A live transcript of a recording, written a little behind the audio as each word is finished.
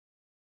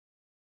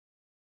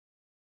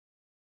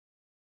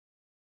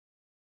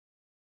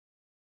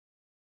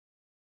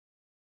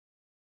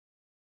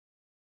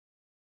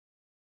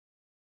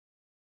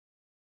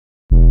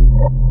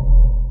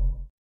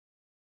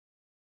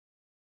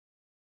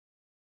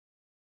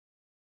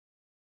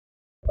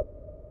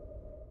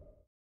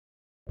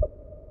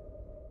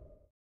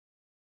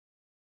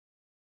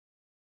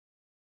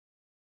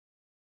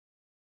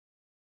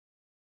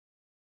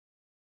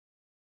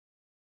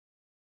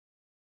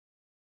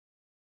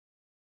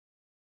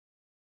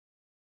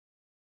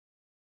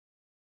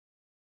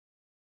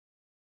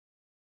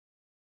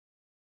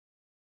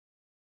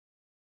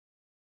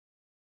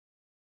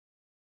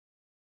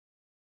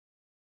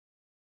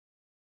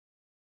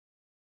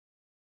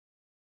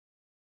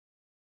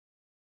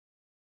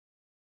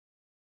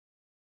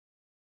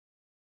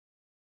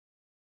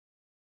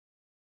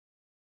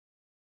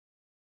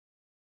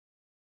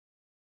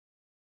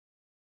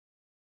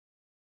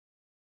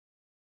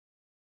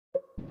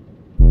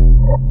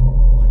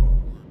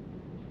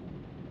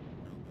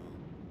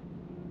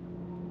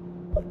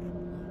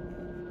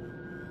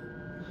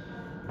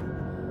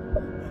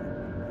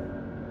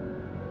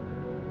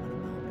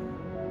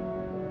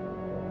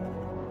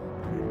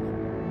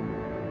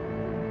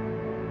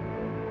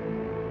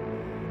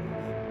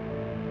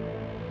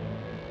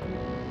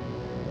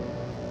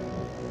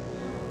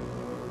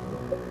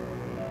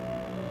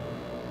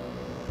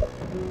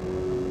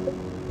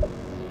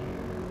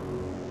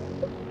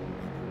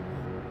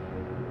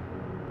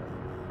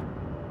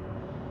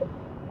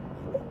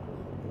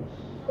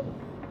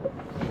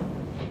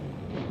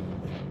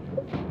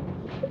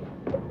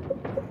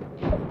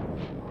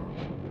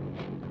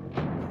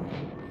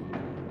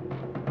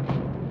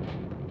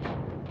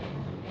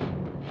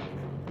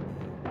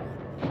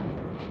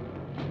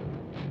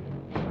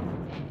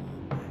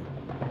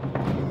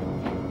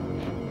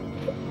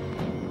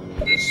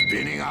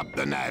Spinning up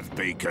the nav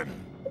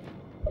beacon.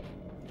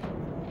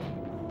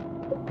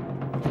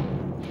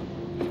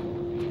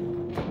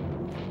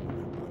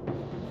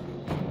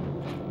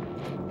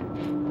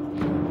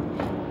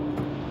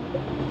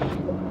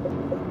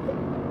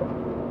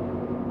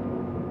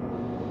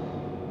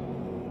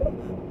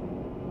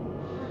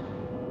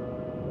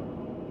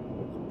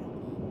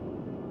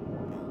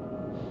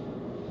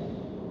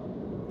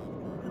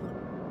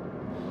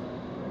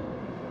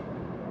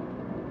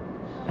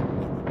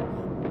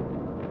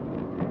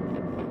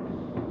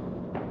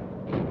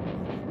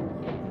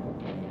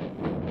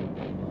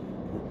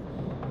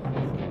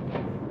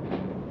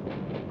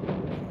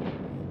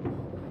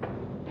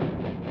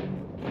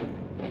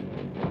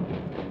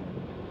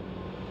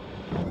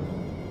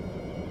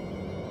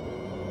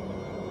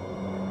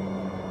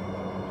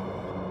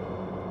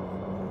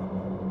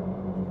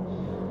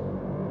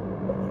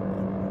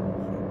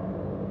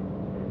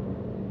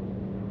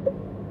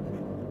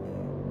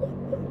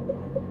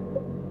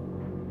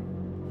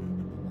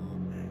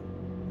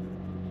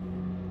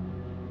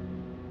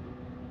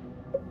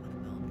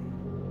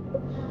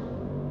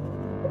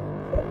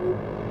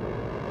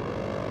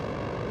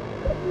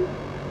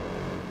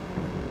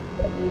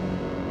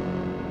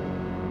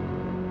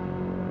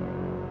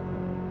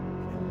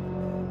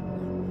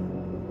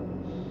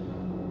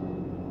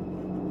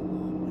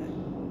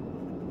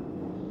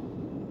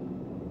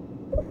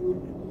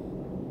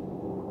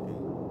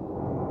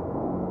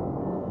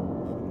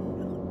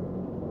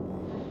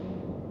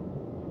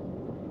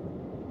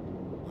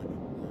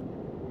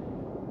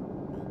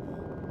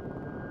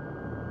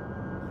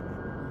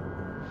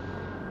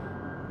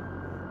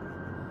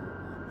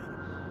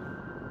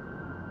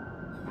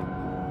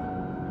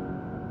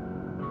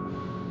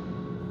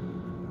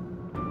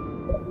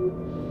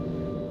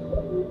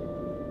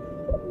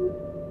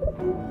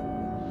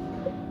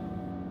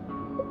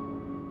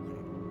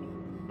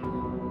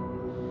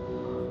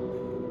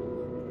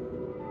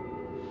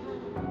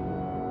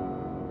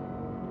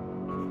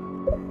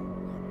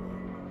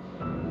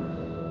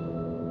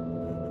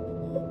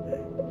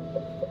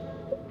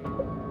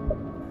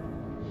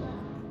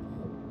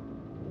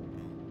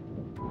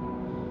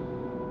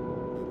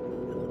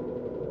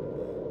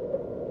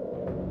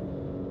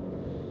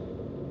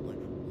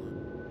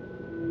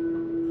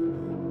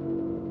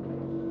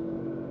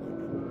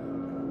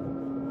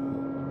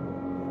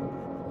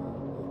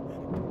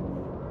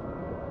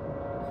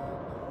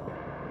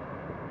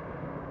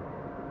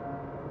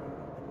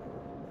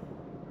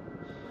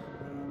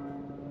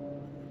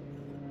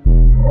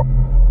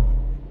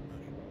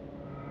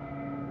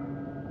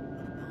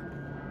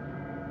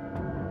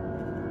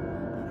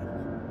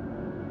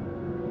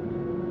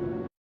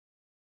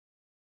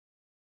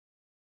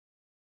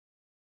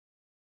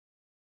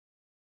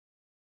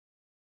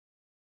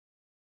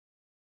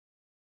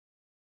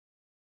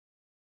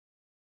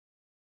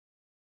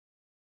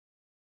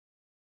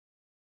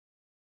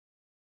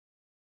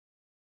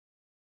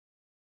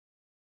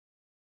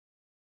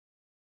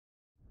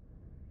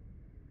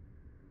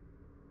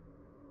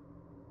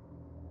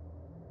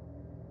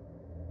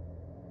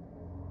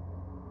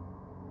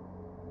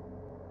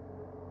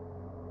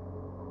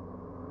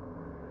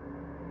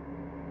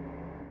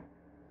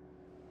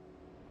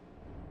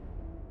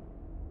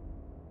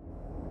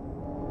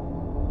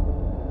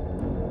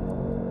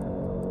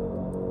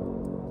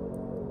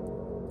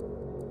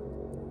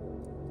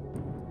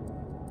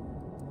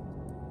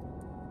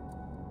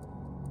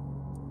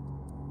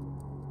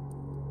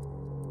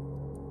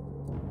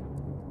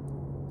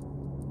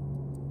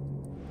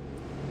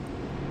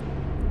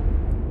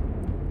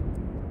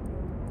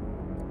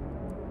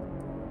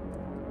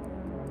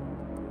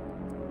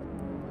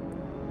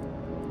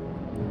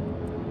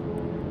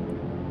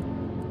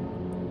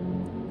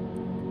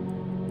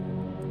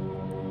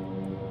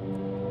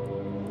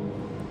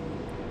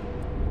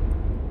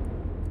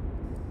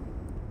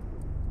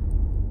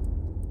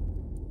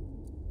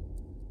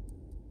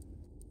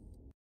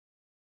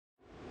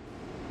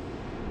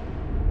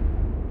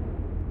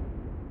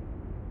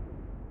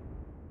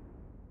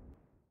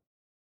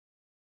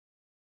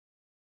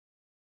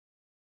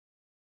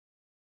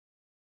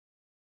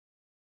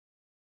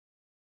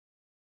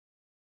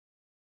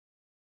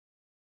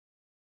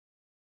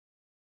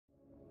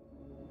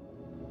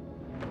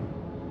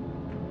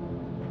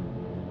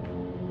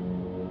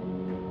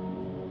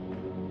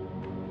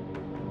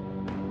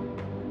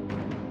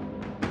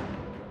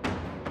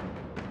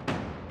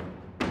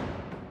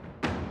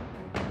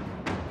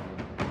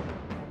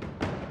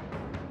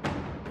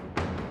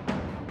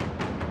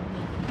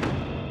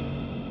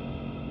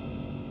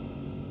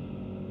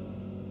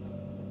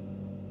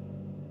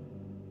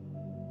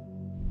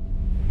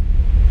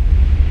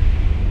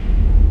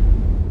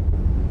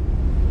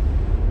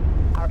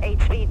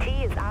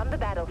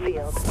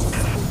 battlefield.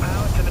 Full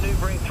power to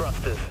maneuvering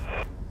thrusters.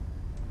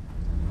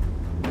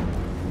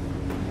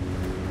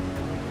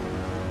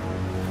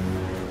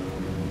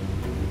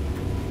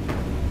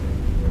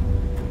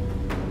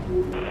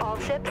 All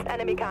ships,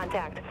 enemy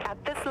contact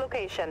at this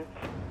location.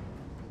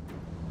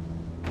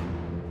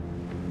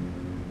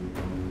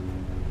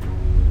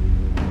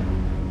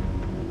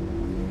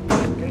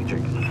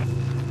 Engaging.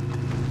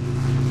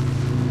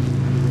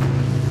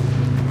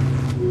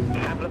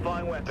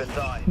 Amplifying weapons,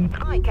 aye.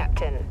 Aye,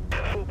 Captain.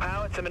 Full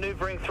power to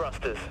maneuvering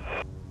thrusters.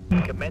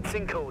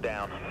 Commencing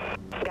cooldown.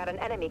 Got an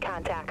enemy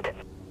contact.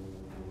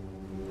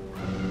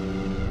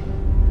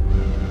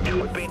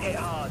 We've been hit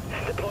hard.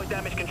 Deploy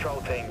damage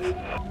control teams.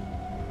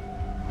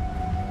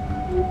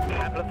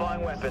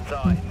 Amplifying weapons,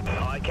 aye.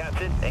 Aye,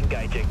 Captain.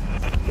 Engaging.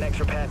 Next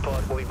repair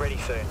pod will be ready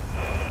soon.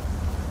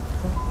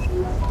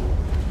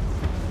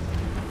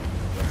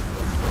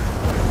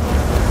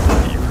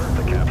 You heard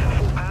the Captain.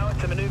 Full power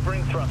to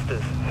maneuvering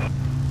thrusters.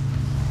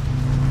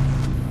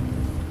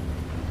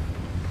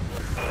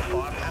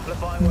 Fire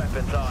amplifying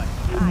weapons, aye.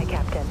 Aye,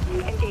 Captain.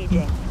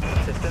 Engaging.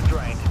 System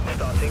drained.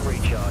 Starting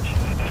recharge.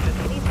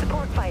 Need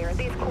support fire at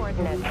these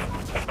coordinates.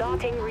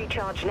 Starting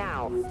recharge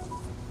now.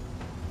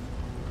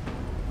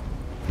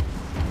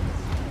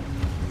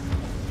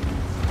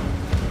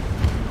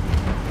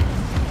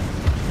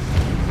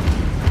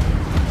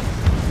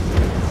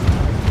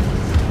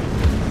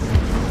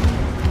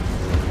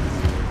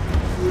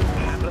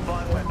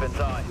 Amplifying weapons,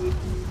 aye.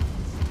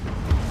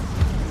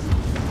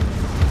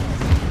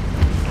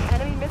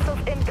 Enemy missiles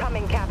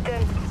incoming,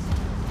 Captain.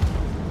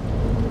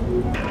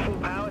 Full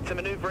power to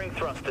maneuvering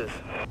thrusters.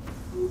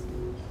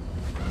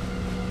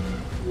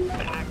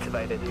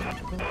 Activated.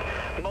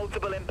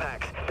 Multiple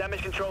impacts.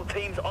 Damage control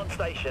teams on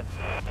station.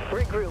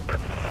 Regroup.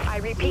 I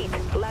repeat,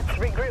 let's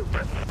regroup.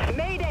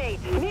 Mayday!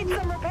 Need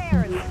some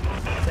repairs!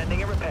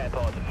 Sending a repair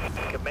pod.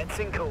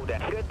 Commencing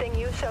cooldown. Good thing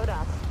you showed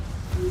up.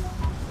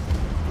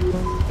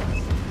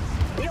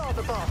 You're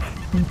the boss.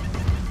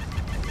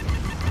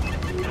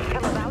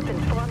 Come about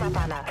and form up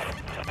on us.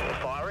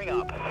 Firing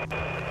up.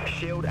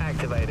 Shield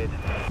activated.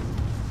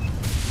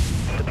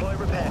 Deploy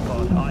repair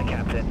pod. Aye,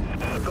 Captain.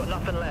 We've got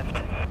nothing left.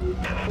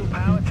 Full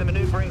power to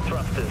maneuvering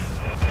thrusters.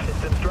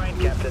 Systems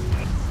drained, Captain.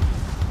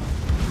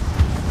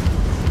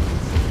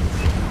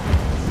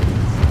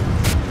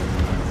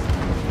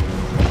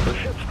 The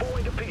ship's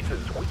falling to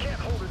pieces. We can't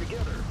hold it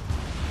together.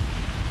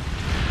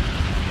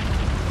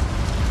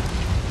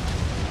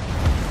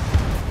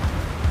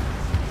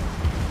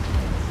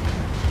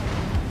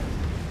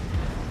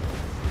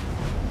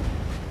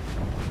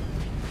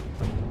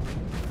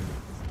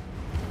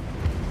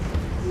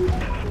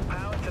 Full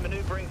power to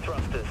maneuvering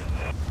thrusters.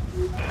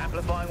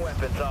 Amplifying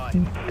weapons, aye.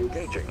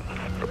 Engaging.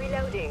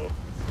 Reloading.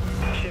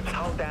 Ship's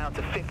hull down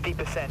to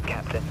 50%,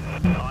 Captain.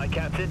 Aye,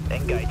 Captain.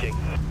 Engaging.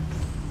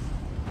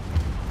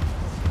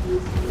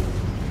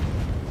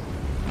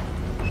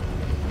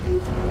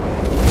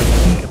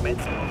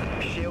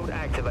 Commence. Shield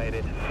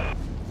activated.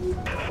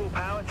 Full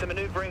power to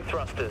maneuvering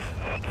thrusters.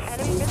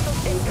 Enemy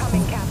missiles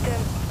incoming,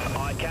 Captain.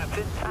 Aye,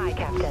 Captain. Aye,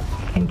 Captain.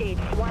 Engage.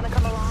 Wanna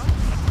come along?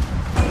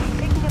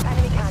 Picking up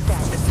enemy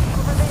contact.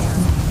 Over there.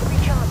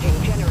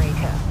 Recharging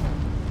generator.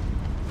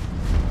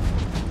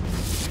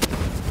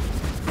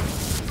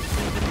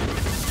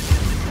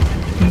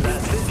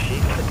 That's it,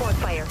 Chief. Support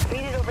fire.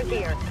 Needed over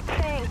here.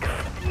 Thanks.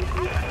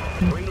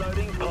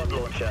 Reloading pod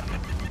launcher.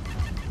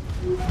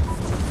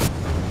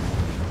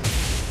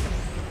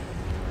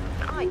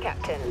 Aye,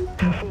 Captain.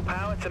 Full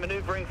power to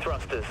maneuvering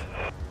thrusters.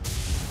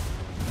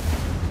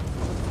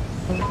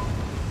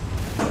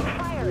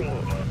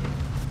 Firing.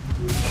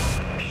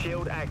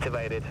 Shield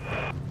activated.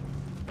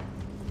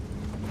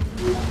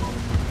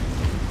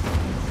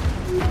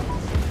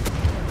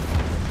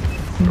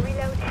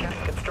 Reload.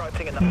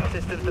 Constructing enough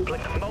systems to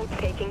blink. Mode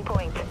Taking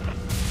point.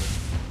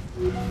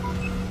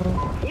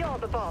 You're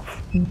the boss.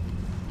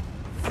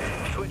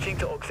 switching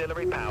to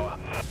auxiliary power.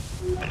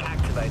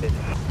 Activated.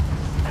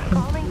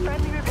 Calling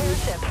friendly repair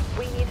ships.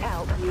 We need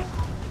help.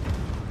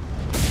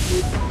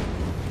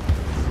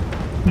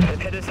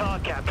 They've hit us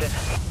hard, Captain.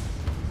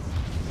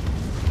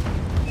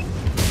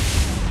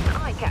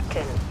 Aye,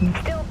 Captain.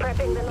 Still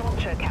prepping the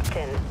launcher,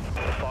 Captain.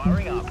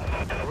 Firing up.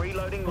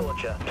 Reloading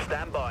launcher.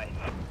 Stand by.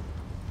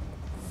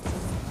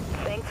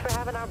 Thanks for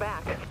having our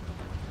back.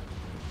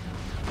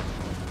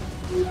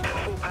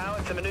 Full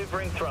power to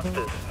maneuvering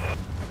thrusters.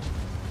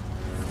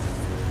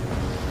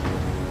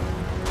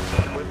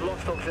 We've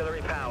lost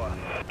auxiliary power.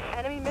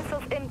 Enemy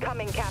missiles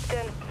incoming,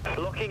 Captain.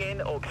 Locking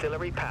in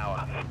auxiliary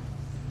power.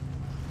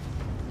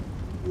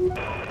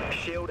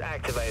 Shield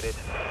activated.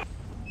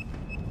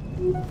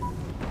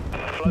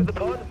 Float the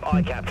pod?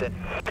 Aye, Captain.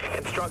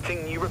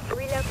 Constructing new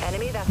Reload.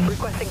 Enemy that's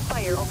requesting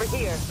fire over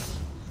here.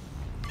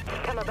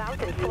 Come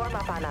about and form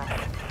up on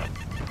us.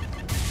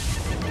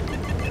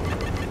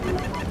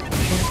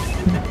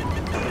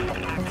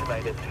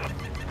 activated.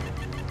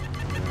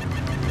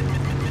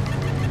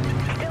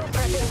 Still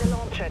prepping the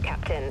launcher,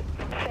 Captain.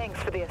 Thanks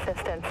for the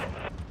assistance.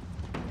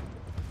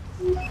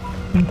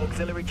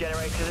 Auxiliary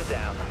generators are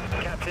down.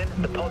 Captain,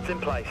 the pod's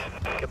in place.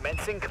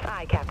 Commencing.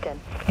 Aye, Captain.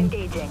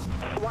 Engaging.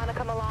 Wanna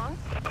come along?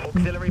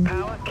 Auxiliary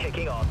power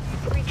kicking on.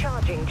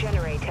 Recharging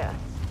generator.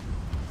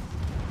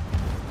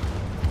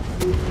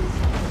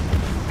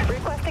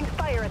 Requesting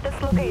fire at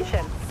this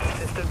location.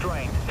 System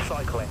drained.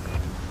 Cycling.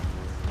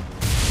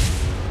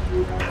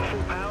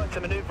 Full power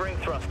to maneuvering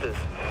thrusters.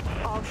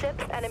 All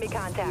ships, enemy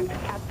contact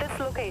at this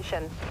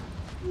location.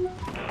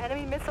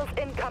 Enemy missiles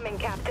incoming,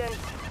 Captain.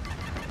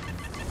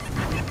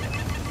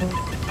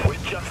 We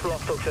just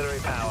lost auxiliary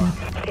power.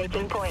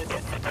 Taking point.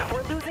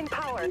 We're losing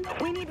power.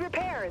 We need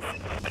repairs.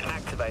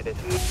 Activated.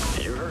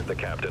 You heard the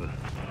captain.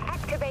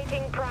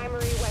 Activating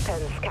primary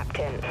weapons,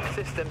 Captain.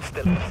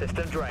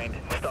 System drained.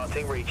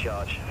 Starting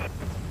recharge.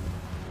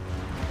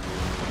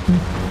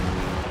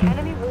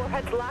 Enemy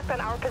warheads locked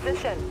on our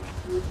position.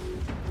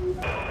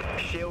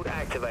 Shield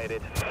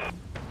activated.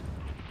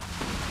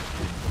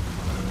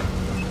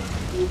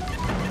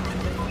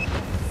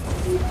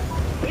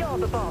 You're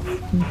the boss.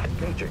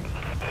 Engaging.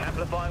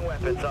 Amplifying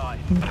weapons, aye.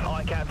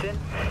 Aye, Captain.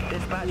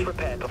 Dispatch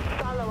repair.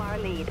 Follow our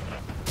lead.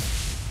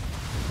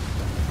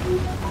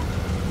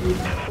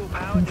 Full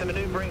power to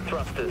maneuvering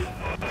thrusters.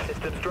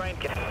 Systems drained.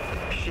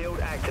 Shield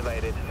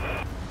activated.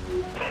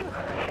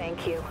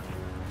 Thank you.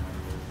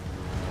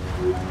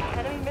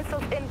 Enemy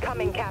missiles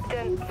incoming,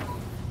 Captain.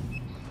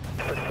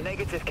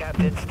 Negative,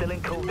 Captain. Still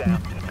in cooldown.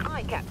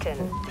 Aye,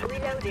 Captain.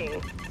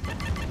 Reloading.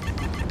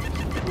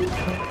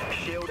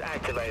 Shield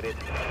activated.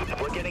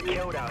 We're getting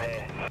killed out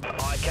here.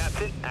 Aye,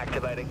 Captain.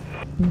 Activating.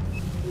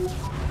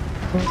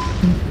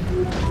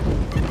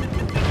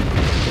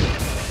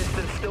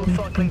 System still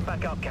cycling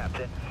back up,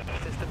 Captain.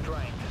 System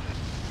drained.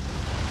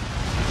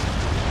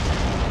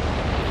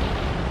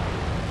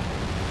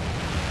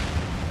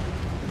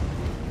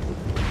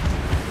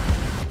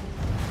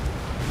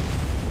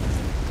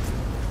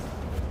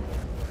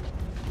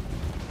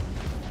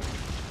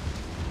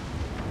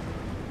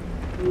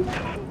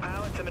 Full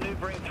power to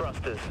maneuvering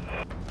thrusters.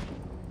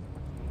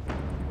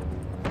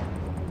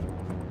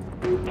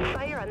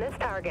 Fire on this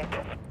target.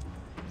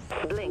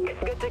 Blink.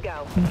 Good to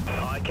go.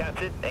 Aye,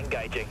 Captain.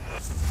 Engaging.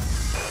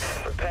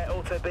 Repair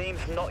auto beams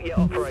not yet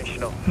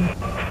operational.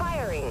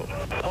 Firing.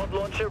 Pod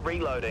launcher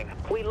reloading.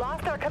 We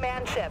lost our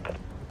command ship.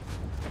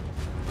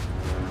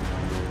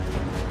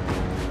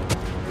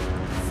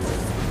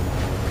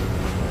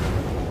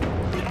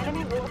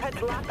 Enemy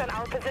warheads locked on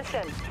our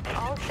position.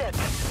 All ships,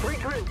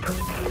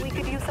 regroup. We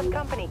could use some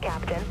company,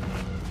 Captain.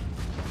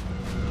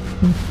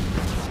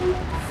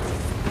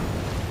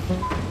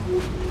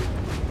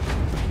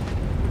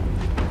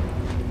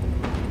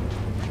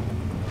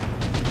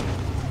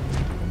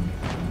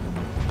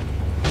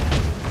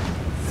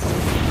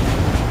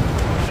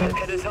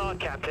 Hit us hard,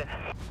 Captain.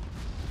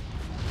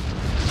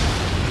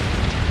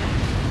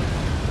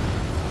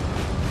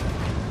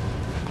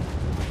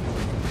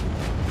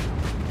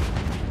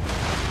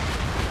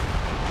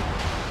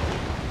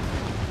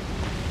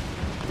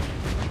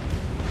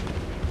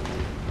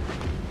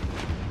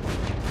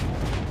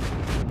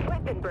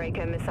 Weapon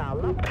breaker missile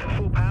locked.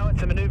 Full power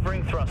to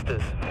maneuvering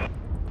thrusters.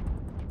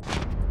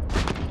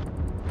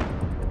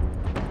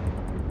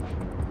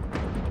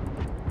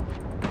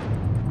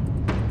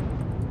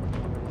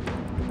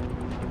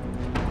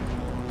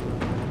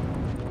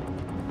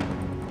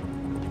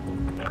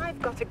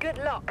 I've got a good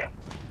lock.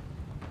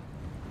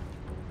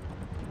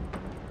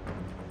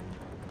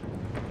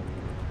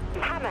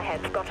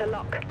 Hammerhead's got a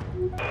lock.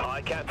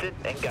 Aye, Captain.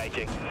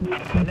 Engaging.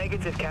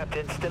 Negative,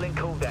 Captain. Still in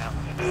cooldown.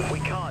 We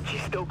can't.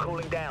 She's still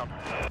cooling down.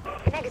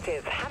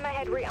 Negative.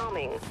 Hammerhead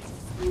rearming.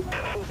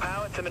 Full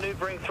power to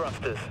maneuvering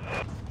thrusters.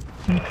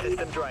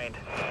 System drained.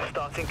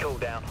 Starting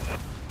cooldown.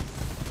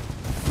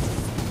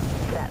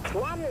 That's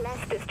one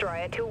less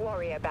destroyer to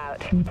worry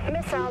about.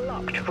 Missile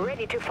locked,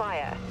 ready to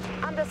fire.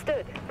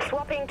 Understood.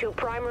 Swapping to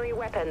primary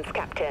weapons,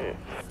 Captain.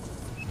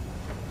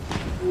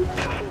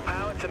 Full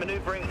power to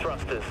maneuvering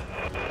thrusters.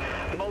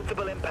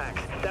 Multiple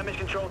impacts. Damage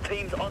control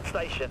teams on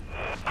station.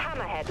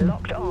 Hammerhead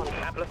locked on.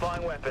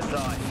 Amplifying weapons,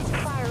 aye.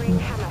 Firing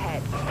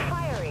Hammerhead.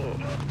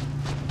 Firing.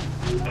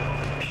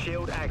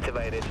 Shield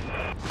activated.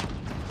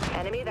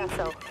 Enemy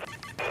vessel.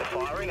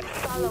 Firing.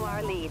 Follow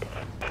our lead.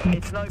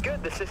 It's no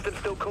good. The system's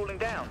still cooling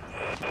down.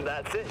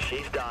 That's it.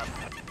 She's done.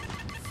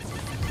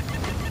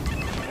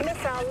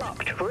 Missile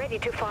locked, ready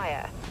to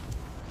fire.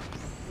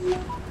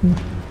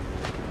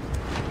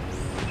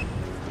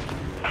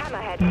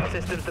 Hammerhead.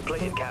 Systems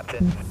depleted,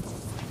 Captain.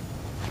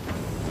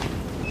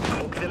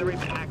 Auxiliary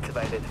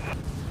activated.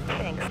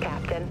 Thanks,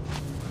 Captain.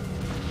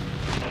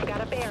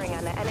 Got a bearing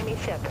on the enemy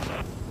ship.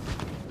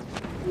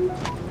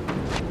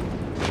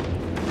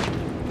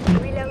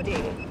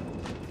 Reloading.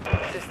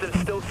 Systems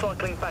still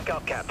cycling back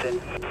up, Captain.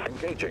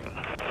 Engaging.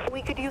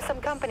 We could use some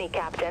company,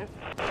 Captain.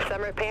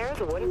 Some repairs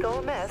wouldn't go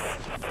amiss.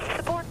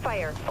 Support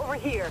fire, over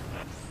here.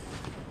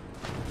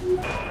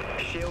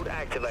 Shield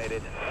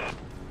activated.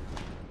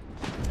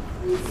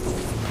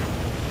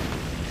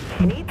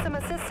 Need some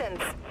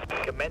assistance.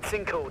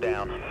 Commencing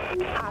cooldown.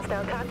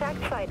 Hostile contact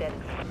sighted.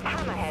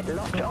 Hammerhead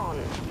locked on.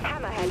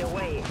 Hammerhead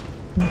away.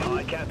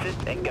 Aye,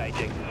 Captain.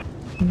 Engaging.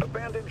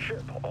 Abandoned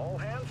ship. All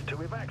hands to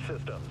evac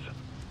systems.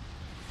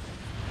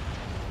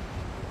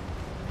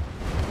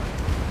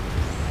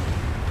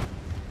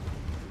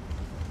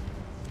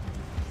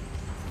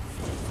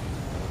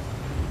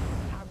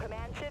 Our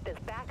command ship is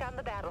back on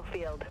the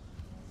battlefield.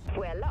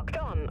 We're locked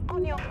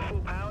on your... Full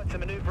power to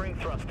maneuvering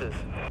thrusters.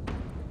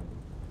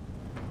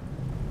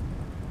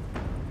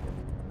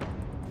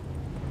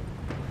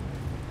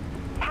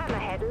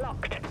 Hammerhead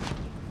locked.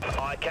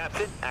 Aye,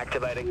 Captain.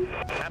 Activating.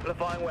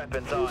 Amplifying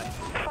weapons, aye.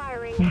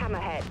 Firing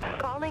Hammerhead.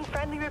 Calling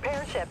friendly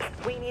repair ships.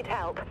 We need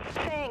help.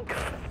 Thanks.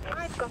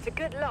 I've got a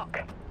good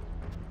lock.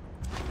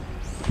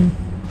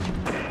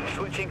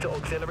 Switching to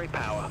auxiliary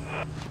power.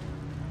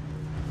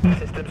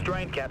 Systems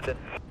drained, Captain.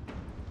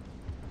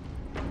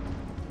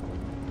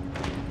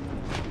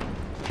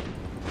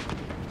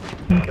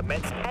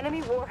 Commence.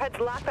 Enemy warheads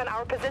locked on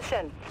our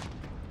position.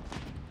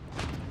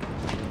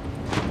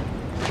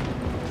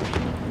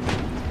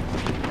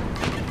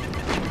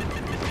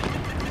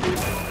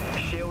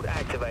 Shield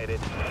activated.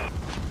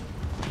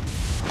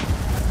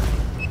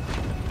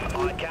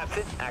 Aye,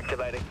 Captain.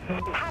 Activating.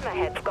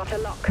 Hammerhead's got a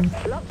lock.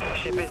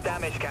 Ship is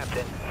damaged,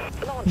 Captain.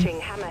 Launching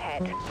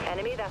Hammerhead.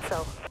 Enemy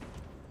vessel.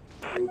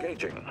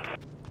 Engaging.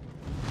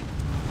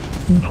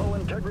 Hull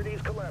integrity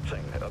is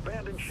collapsing.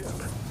 Abandoned ship.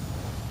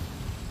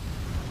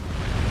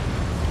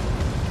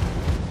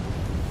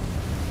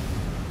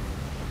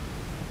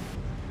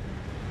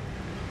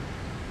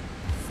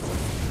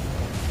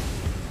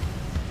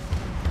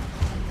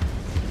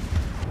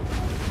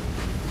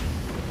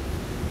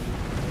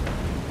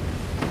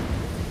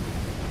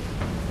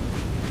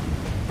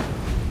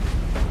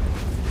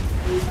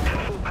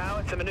 Full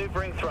power to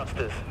maneuvering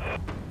thrusters.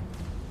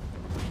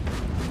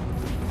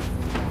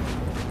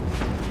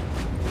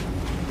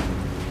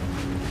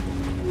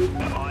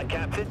 Aye,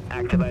 Captain.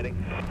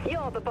 Activating.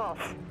 You're the boss.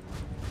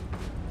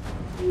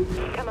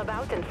 Come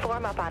about and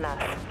form up on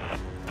us.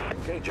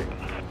 Engaging.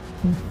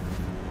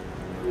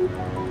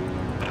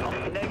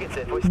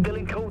 Negative. We're still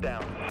in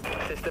cooldown.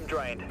 System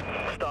drained.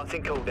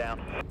 Starting cooldown.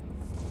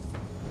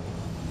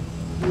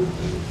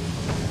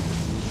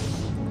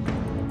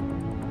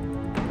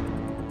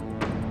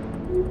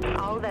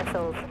 All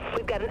vessels.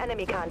 We've got an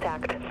enemy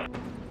contact.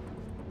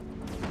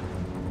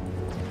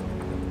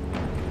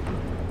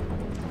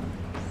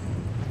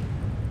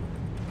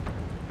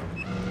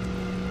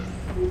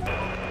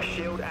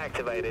 Shield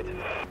activated.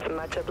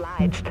 Much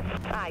obliged.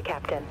 Aye,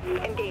 Captain.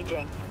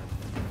 Engaging.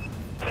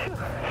 Phew,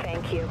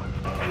 thank you.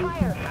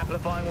 Fire!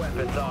 Amplifying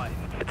weapons, aye.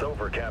 It's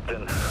over,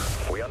 Captain.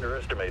 We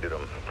underestimated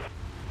him.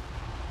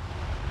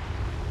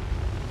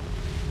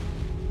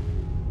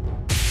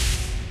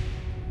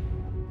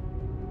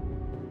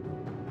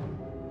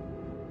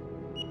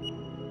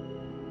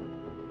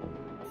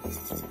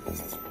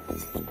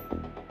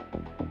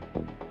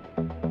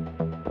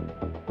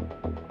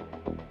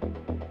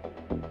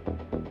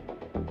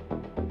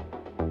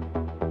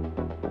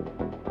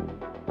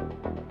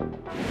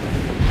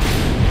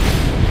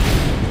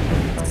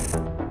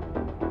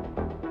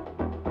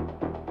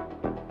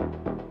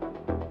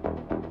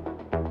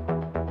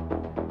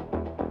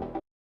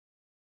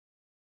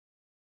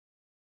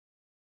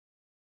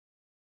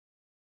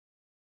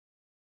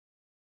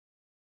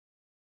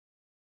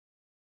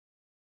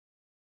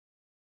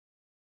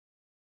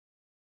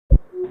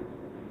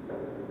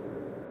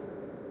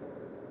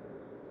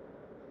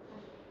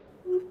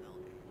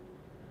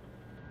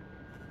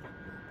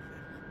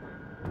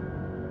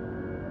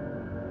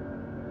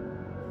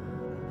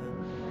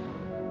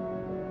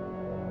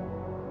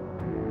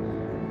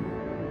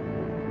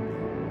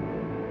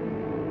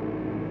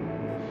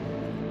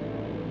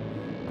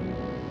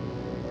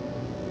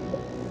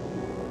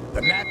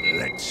 And that,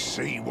 let's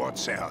see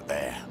what's out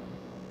there.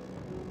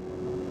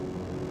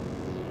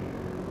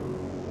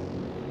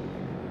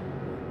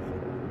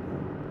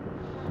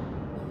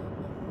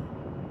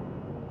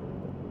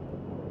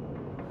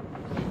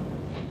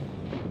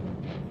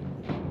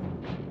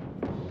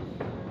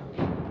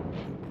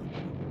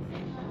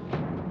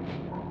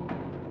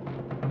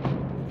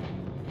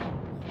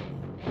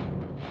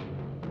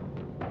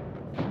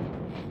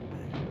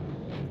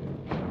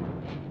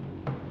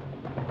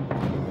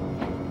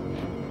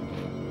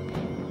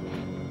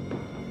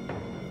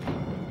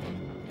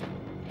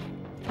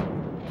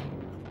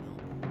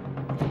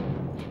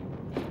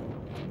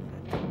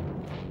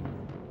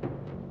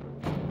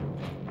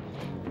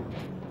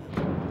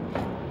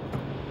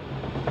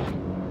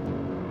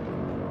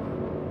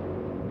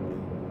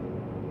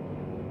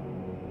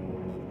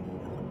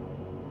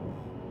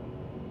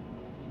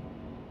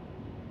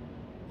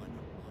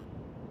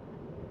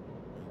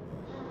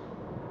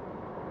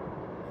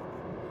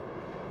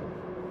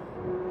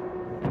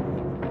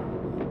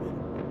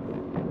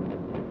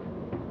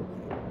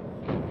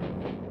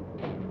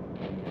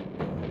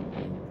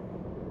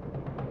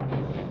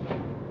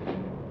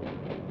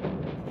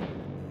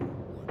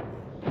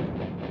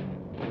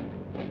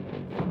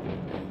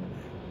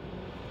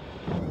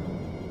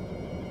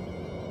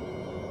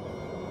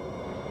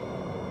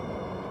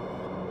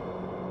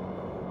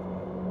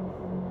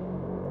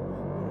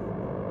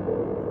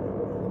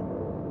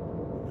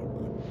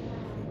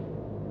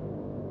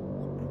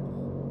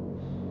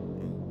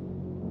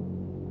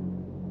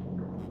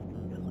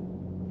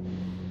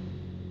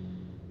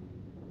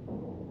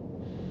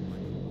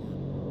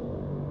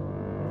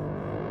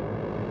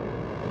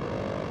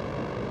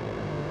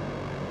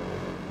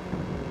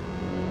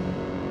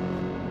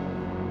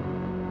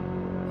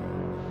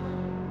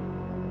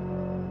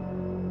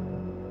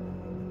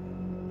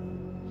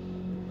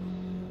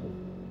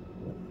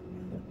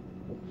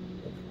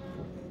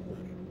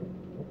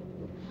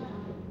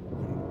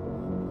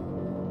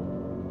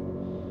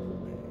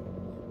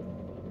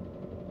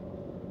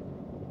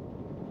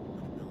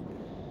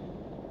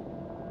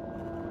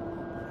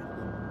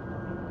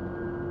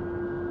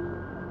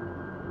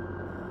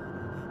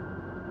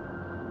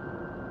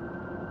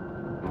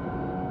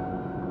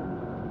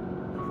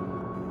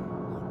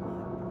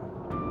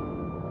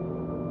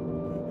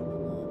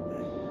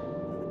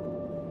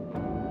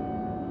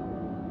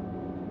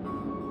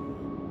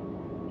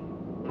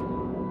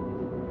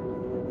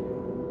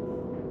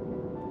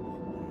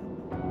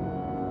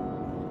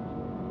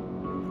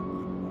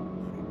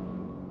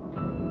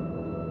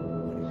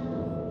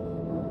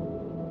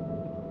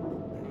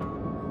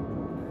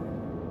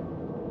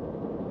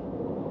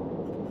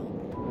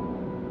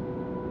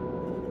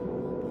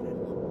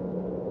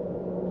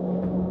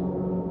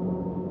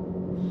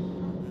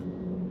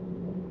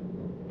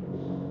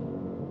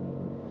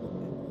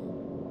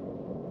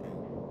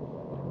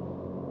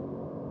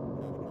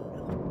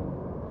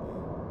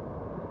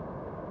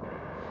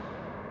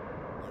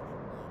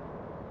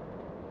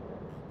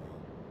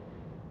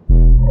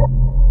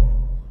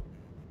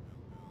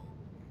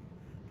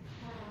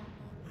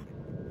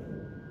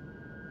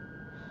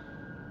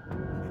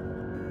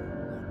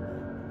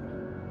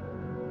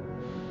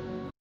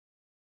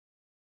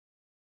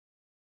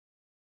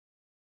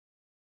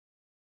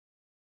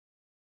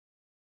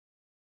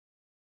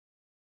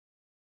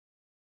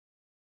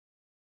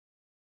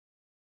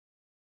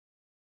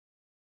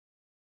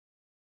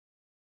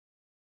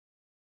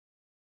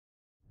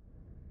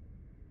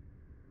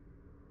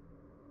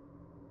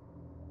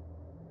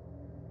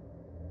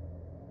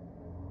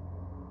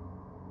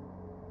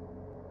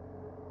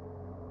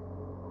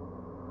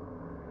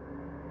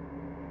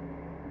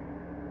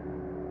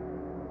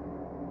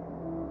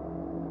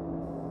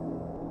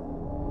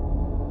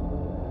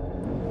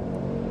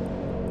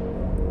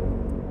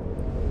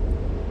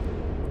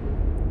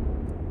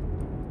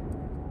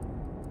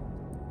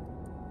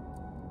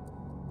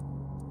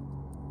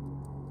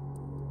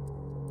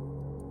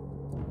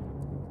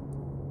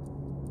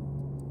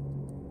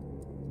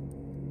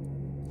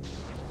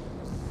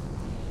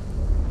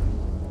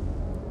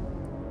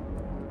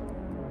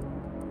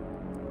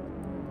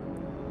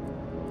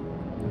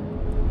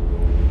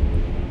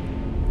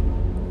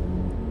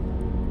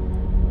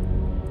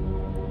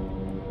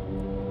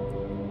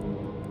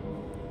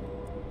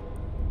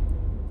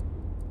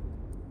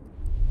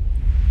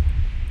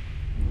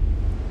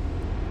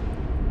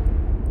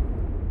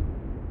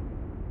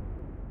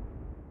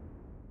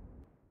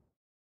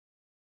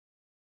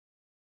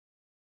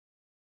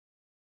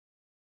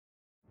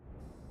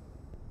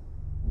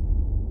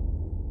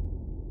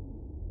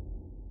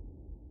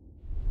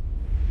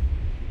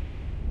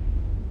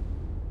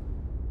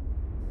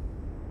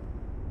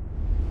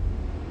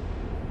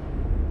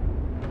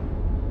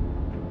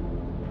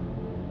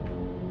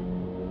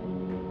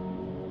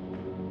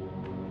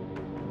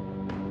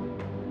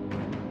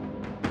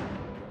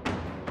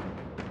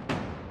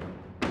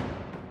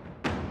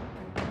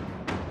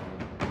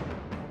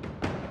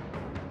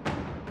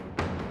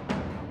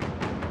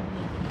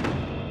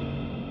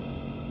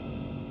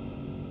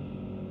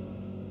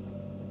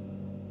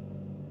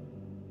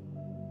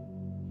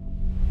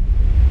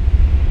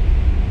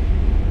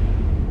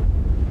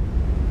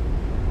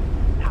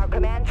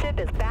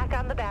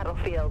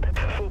 field.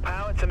 Full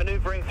power to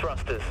maneuvering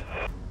thrusters.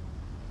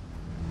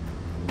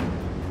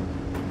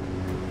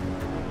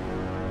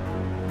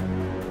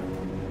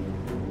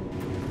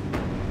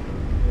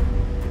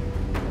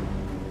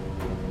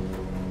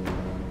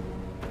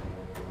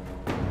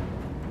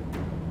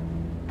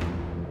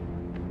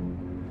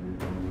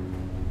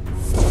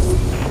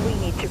 We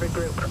need to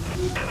regroup.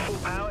 Full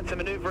power to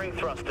maneuvering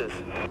thrusters.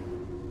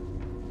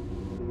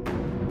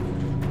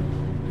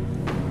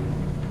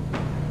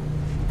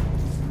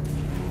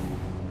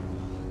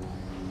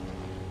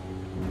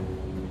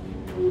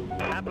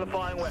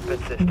 Amplifying weapon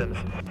systems.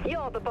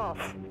 You're the boss.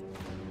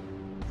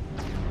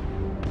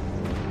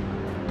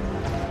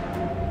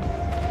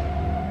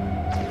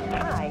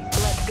 Hi,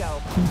 let's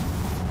go.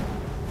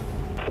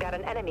 Got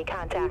an enemy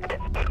contact.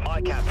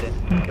 Aye,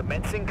 Captain.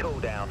 Commencing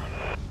cooldown.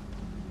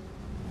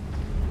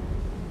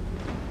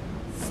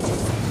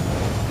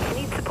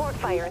 Need support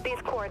fire at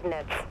these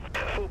coordinates.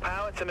 Full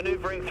power to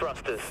maneuvering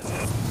thrusters.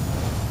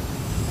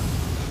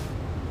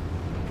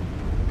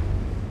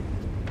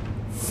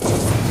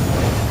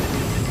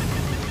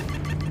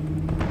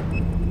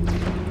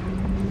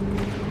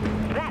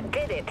 That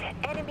did it.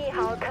 Enemy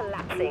hull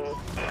collapsing.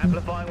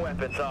 Amplifying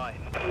weapons, aye.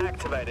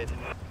 Activated.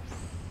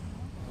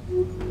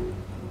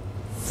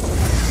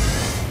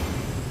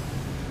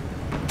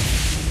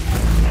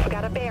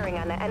 Got a bearing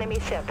on the enemy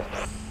ship.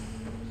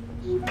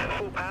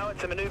 Full power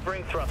to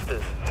maneuvering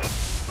thrusters.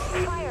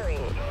 Firing.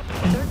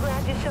 Sure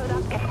glad you showed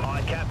up.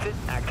 Aye, Captain.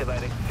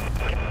 Activating.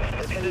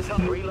 Hitters up.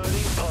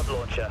 Reloading pod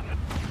launcher.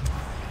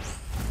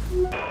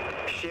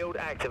 Shield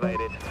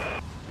activated.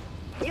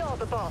 You're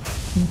the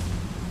boss.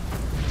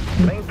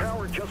 Main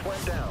power just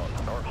went down.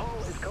 Our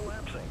hull is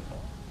collapsing.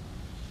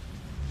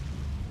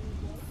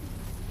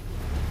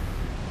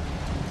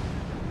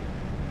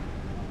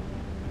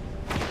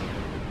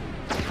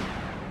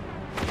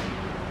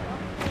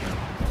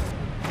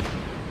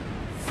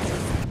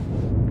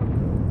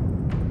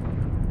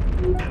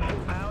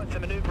 Full power to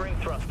maneuvering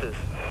thrusters.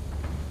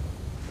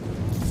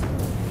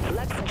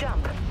 Let's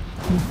jump.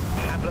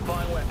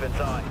 Amplifying weapons,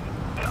 aye.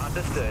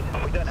 Understood.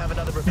 We don't have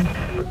another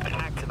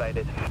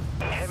activated.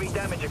 Heavy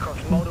damage across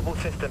multiple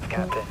systems,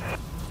 Captain.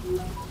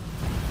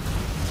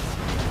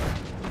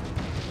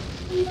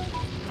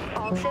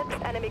 All ships,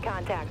 enemy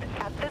contact.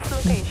 At this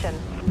location.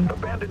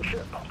 Abandoned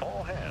ship.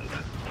 All hands.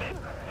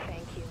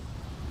 Thank you.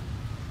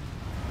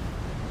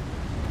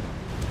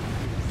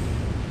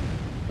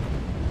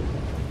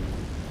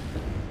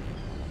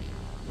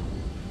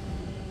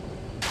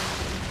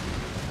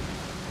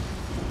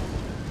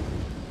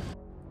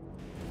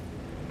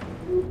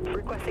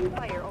 Requesting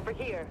fire over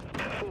here.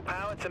 Full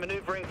power to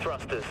maneuvering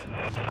thrusters.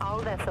 All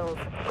vessels.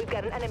 We've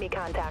got an enemy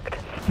contact.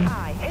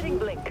 Aye, hitting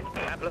blink.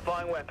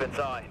 Amplifying weapons,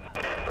 aye.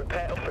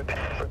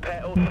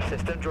 Repair all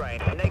system drain.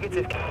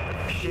 Negative.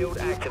 Shield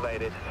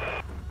activated.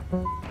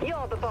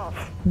 You're the boss.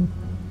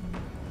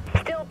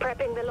 Still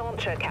prepping the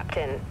launcher,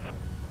 Captain.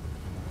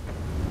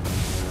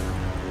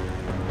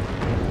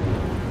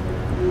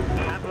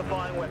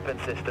 Amplifying weapon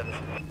systems.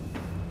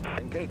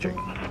 Engaging.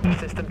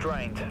 System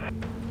drained.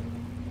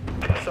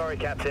 Sorry,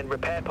 Captain.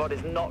 Repair pod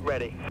is not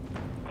ready.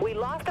 We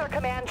lost our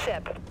command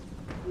ship.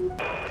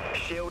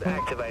 Shield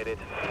activated.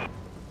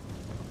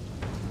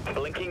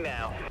 Blinking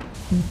now.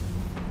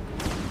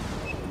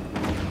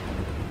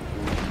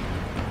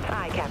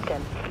 Aye,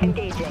 Captain.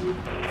 Engaging.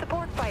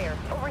 Support fire.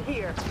 Over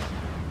here.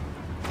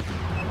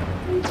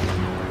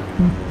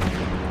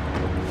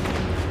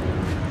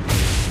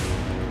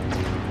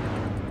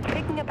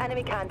 Picking up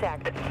enemy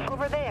contact.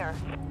 Over there.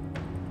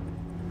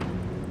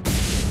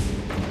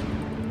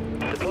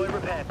 Deploy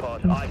repair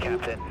pod. Aye,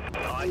 Captain.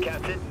 Aye,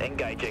 Captain.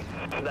 Engaging.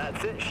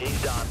 That's it.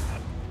 She's done.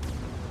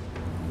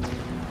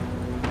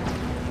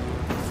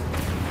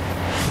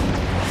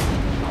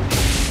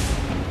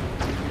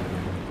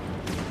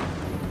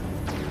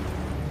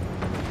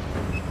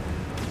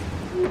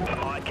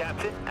 Aye,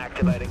 Captain.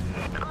 Activating.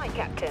 Aye,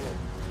 Captain.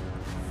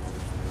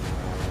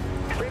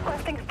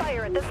 Requesting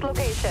fire at this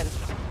location.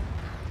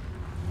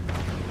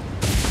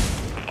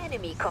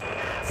 Enemy call.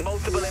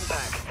 Multiple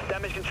impacts.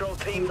 Damage control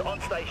teams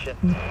on station.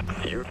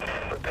 You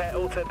repair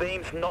auto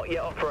beams not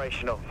yet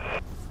operational.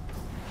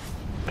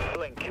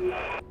 Blink.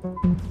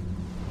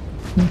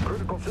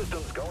 Critical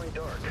systems going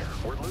dark.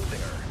 We're losing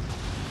her.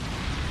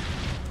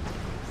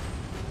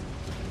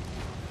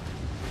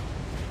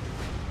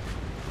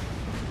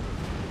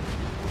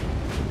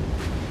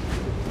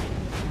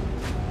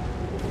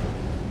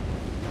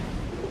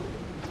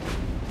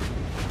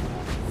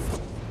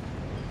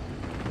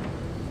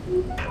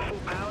 Full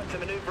power to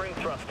maneuvering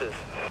thrusters.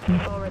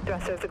 Forward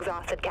thrusters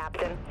exhausted,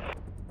 Captain.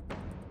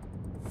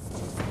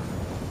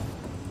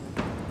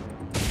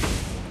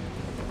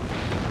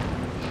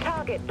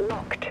 Target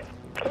locked.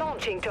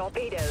 Launching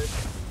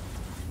torpedoes.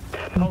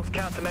 Pulse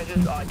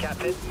countermeasures, aye,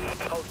 Captain.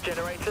 Pulse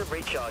generator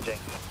recharging.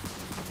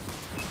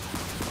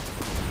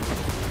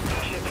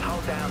 Ship's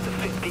hull down to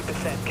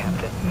 50%,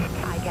 Captain.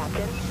 Aye,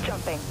 Captain.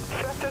 Jumping.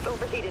 Thrusters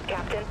overheated,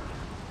 Captain.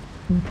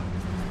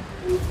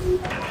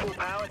 Full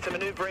power to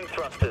maneuvering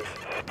thrusters.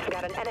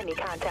 Got an enemy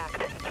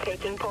contact.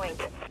 Taking point.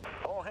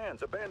 All hands.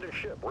 commands, abandoned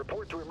ship.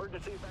 Report to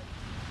emergency evacuation.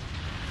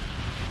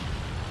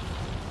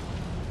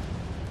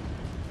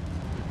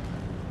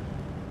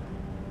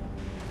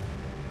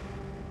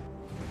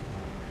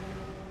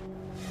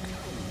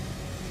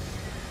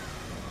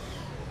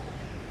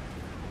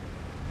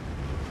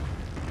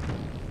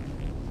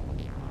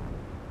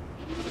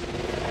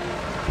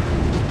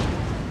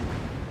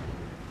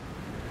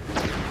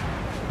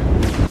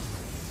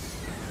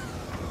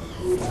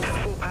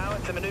 Full power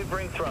to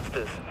maneuvering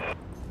thrusters.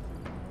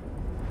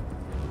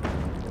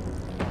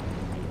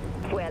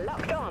 We're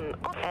locked on.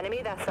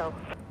 Enemy vessel.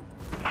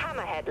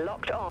 Hammerhead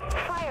locked on.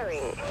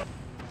 Firing.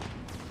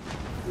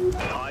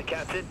 Aye,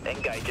 Captain.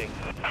 Engaging.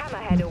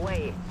 Hammerhead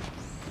away.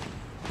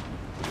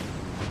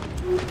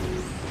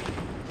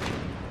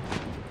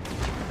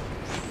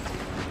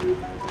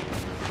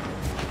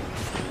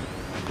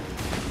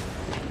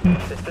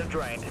 System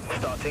drained.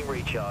 Starting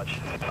recharge.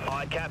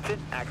 Aye, Captain.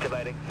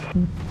 Activating.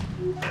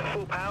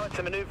 Full power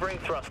to maneuvering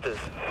thrusters.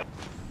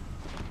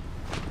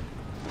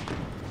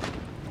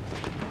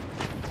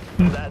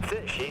 That's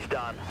it. She's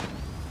done.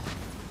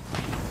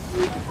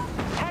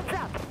 Heads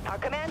up. Our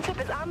command ship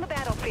is on the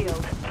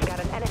battlefield. Got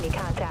an enemy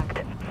contact.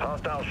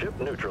 Hostile ship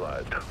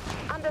neutralized.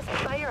 Under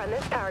fire on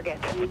this target.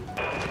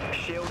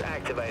 Shield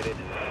activated.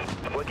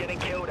 We're getting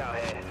killed out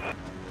here.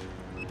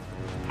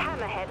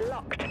 Hammerhead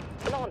locked.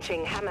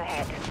 Launching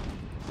Hammerhead.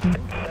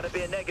 That'll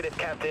be a negative,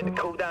 Captain.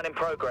 Cooldown in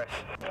progress.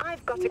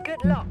 I've got a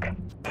good lock.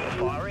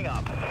 Firing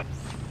up.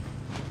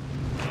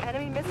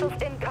 Enemy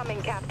missiles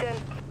incoming, Captain.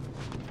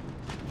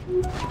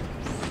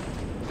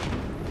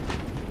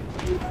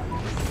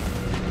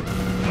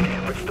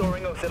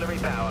 Restoring auxiliary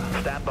power.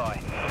 Stand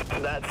by.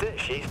 That's it.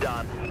 She's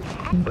done.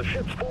 The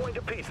ship's falling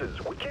to pieces.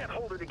 We can't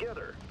hold her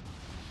together.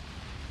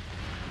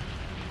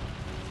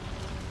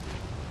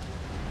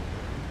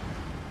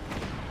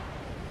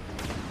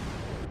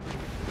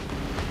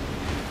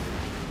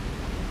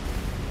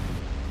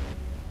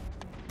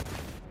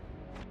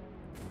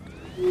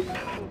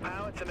 Full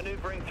power to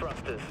maneuvering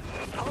thrusters.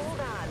 Hold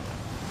on.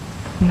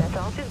 That's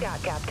all she's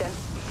got, Captain.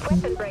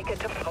 Weapon breaker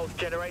to... Pulse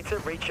generator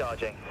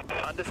recharging.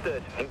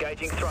 Understood.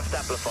 Engaging thrust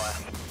amplifier.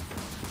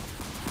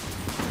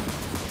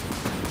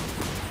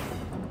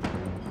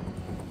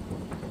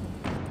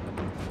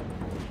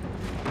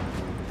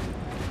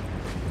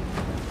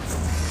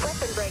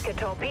 Weapon breaker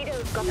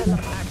torpedoes got a...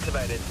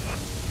 Activated.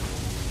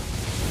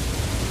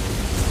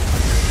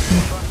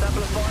 Thrust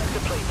amplifier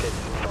depleted.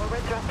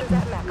 Forward thrusters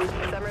at max.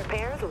 Some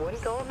repairs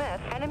wouldn't go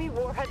amiss. Enemy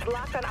warheads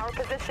locked on our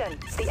position.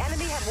 The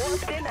enemy have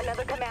warped in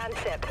another command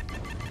ship.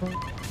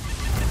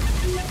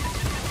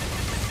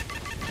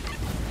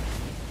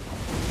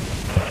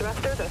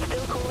 Thrusters are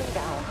still cooling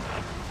down.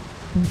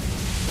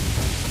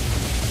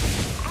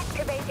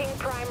 Activating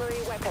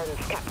primary weapons,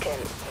 Captain.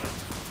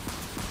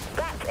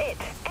 That's it.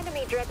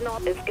 Enemy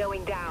Dreadnought is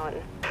going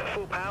down.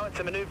 Full power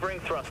to maneuvering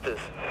thrusters.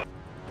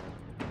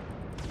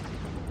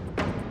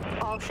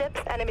 All ships,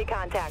 enemy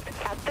contact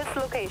at this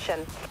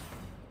location.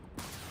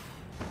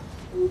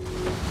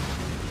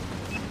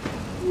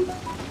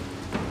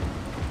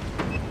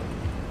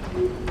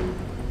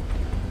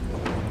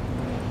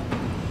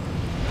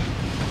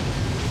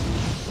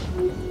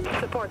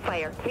 Support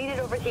fire. Needed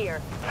over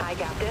here. Hi,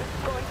 Captain.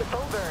 Going to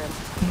full burn.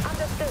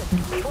 Understood.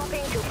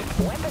 Swapping to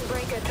weapon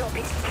breaker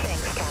torpedo.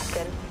 Thanks,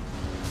 Captain.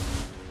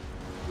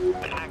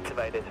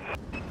 Activated.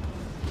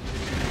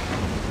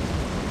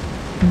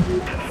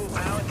 Full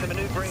power to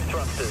maneuvering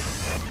thrusters.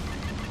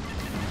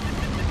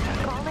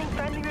 Calling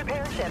friendly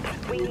repair ships.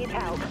 We need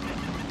help.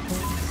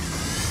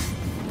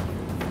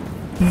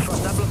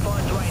 Thrust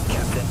amplifier drained,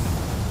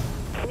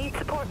 Captain. Need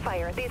support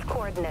fire at these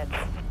coordinates.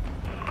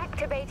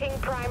 Activating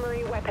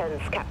primary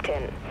weapons,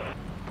 Captain.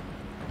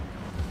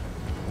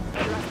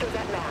 Thrusters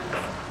at max.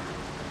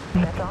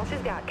 That's all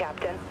she's got,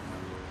 Captain.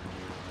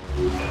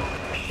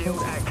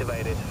 Shield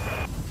activated.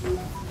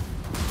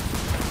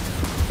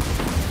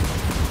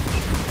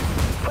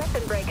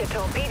 Weapon breaker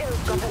torpedoes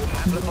got an...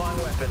 Amplifying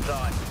weapons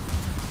on.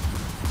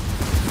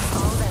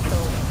 All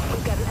vessels.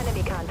 We've got an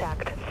enemy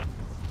contact.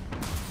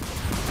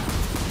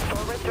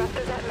 Forward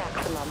thrusters at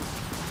maximum.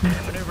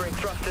 Maneuvering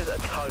thrusters at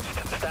toast.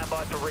 Stand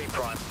by for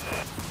reprime.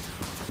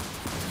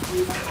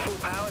 Full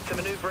power to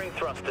maneuvering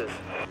thrusters.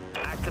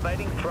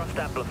 Activating thrust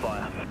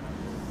amplifier.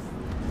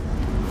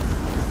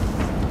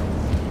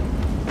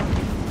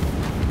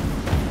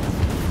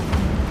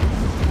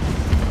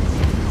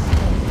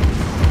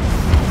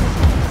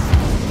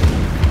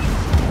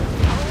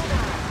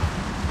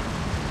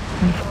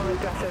 Forward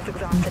thrusters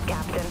exhausted,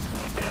 Captain.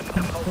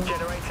 Pulse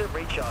generator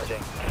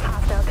recharging.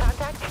 Hostile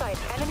contact site.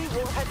 Enemy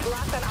warheads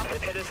locked on our...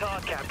 They've hit us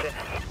hard, Captain.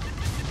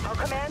 Our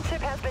command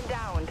ship has been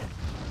downed.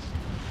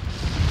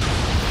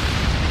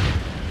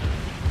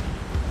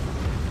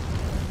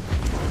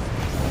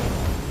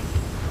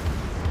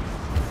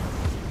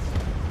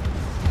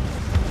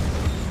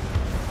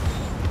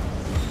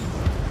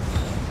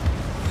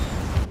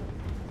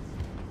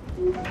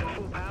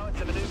 Full power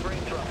to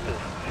maneuvering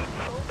thrusters.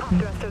 Full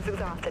pump thrusters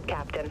exhausted,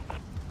 Captain.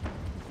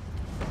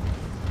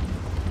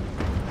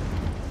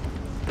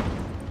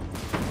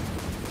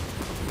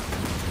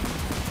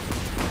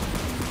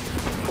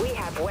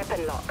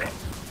 weapon lock.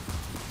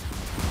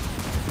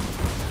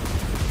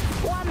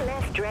 One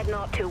less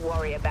Dreadnought to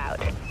worry about.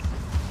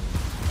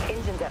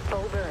 Engines at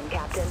full burn,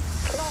 Captain.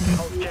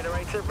 Pulse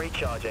generator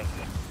recharging.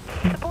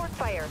 Support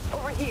fire,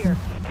 over here.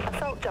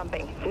 Assault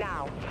jumping,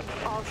 now.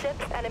 All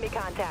ships, enemy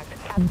contact,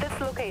 at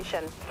this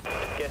location.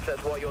 Guess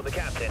that's why you're the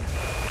captain.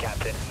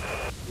 Captain.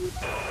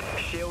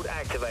 Shield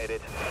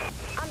activated.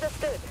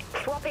 Understood.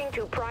 Swapping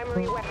to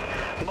primary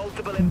weapon.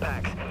 Multiple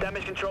impacts.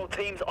 Damage control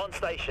teams on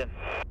station.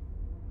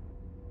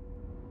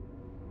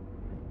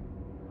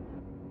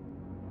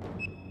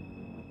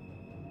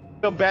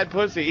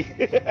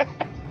 Badpussay.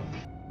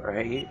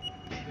 Right?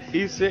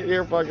 He's sitting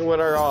here fucking with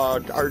our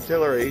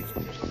artillery.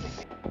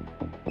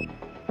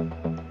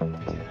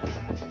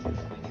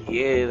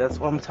 Yeah, that's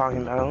what I'm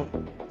talking about.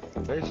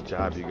 Nice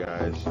job, you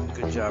guys.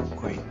 Good job,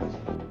 Queen.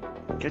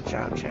 Good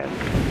job, Chad.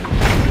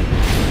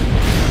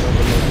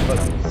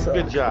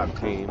 Good job,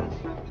 team.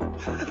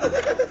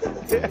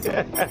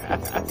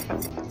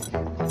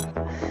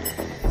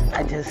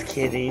 I'm just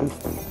kidding.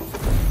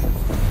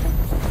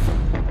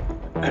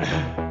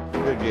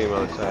 Good game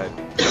on the side.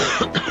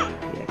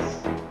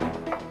 Yes.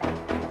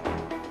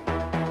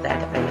 That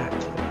I not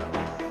do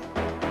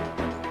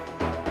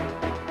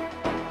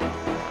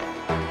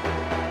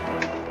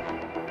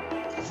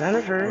well.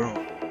 Jennifer.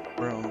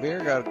 Brown beer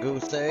got a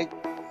goose egg.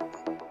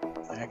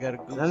 I got a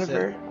goose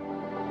Jennifer.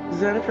 egg.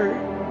 Jennifer.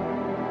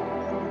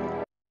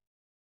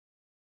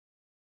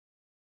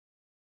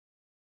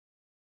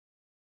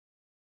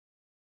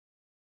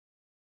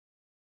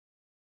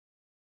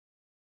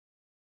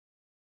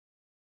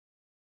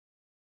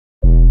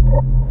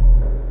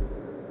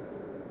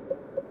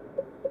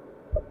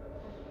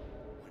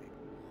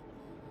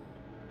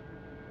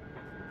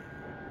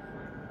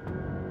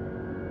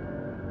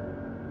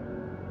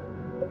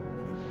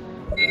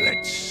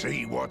 Let's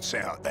see what's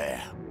out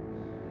there.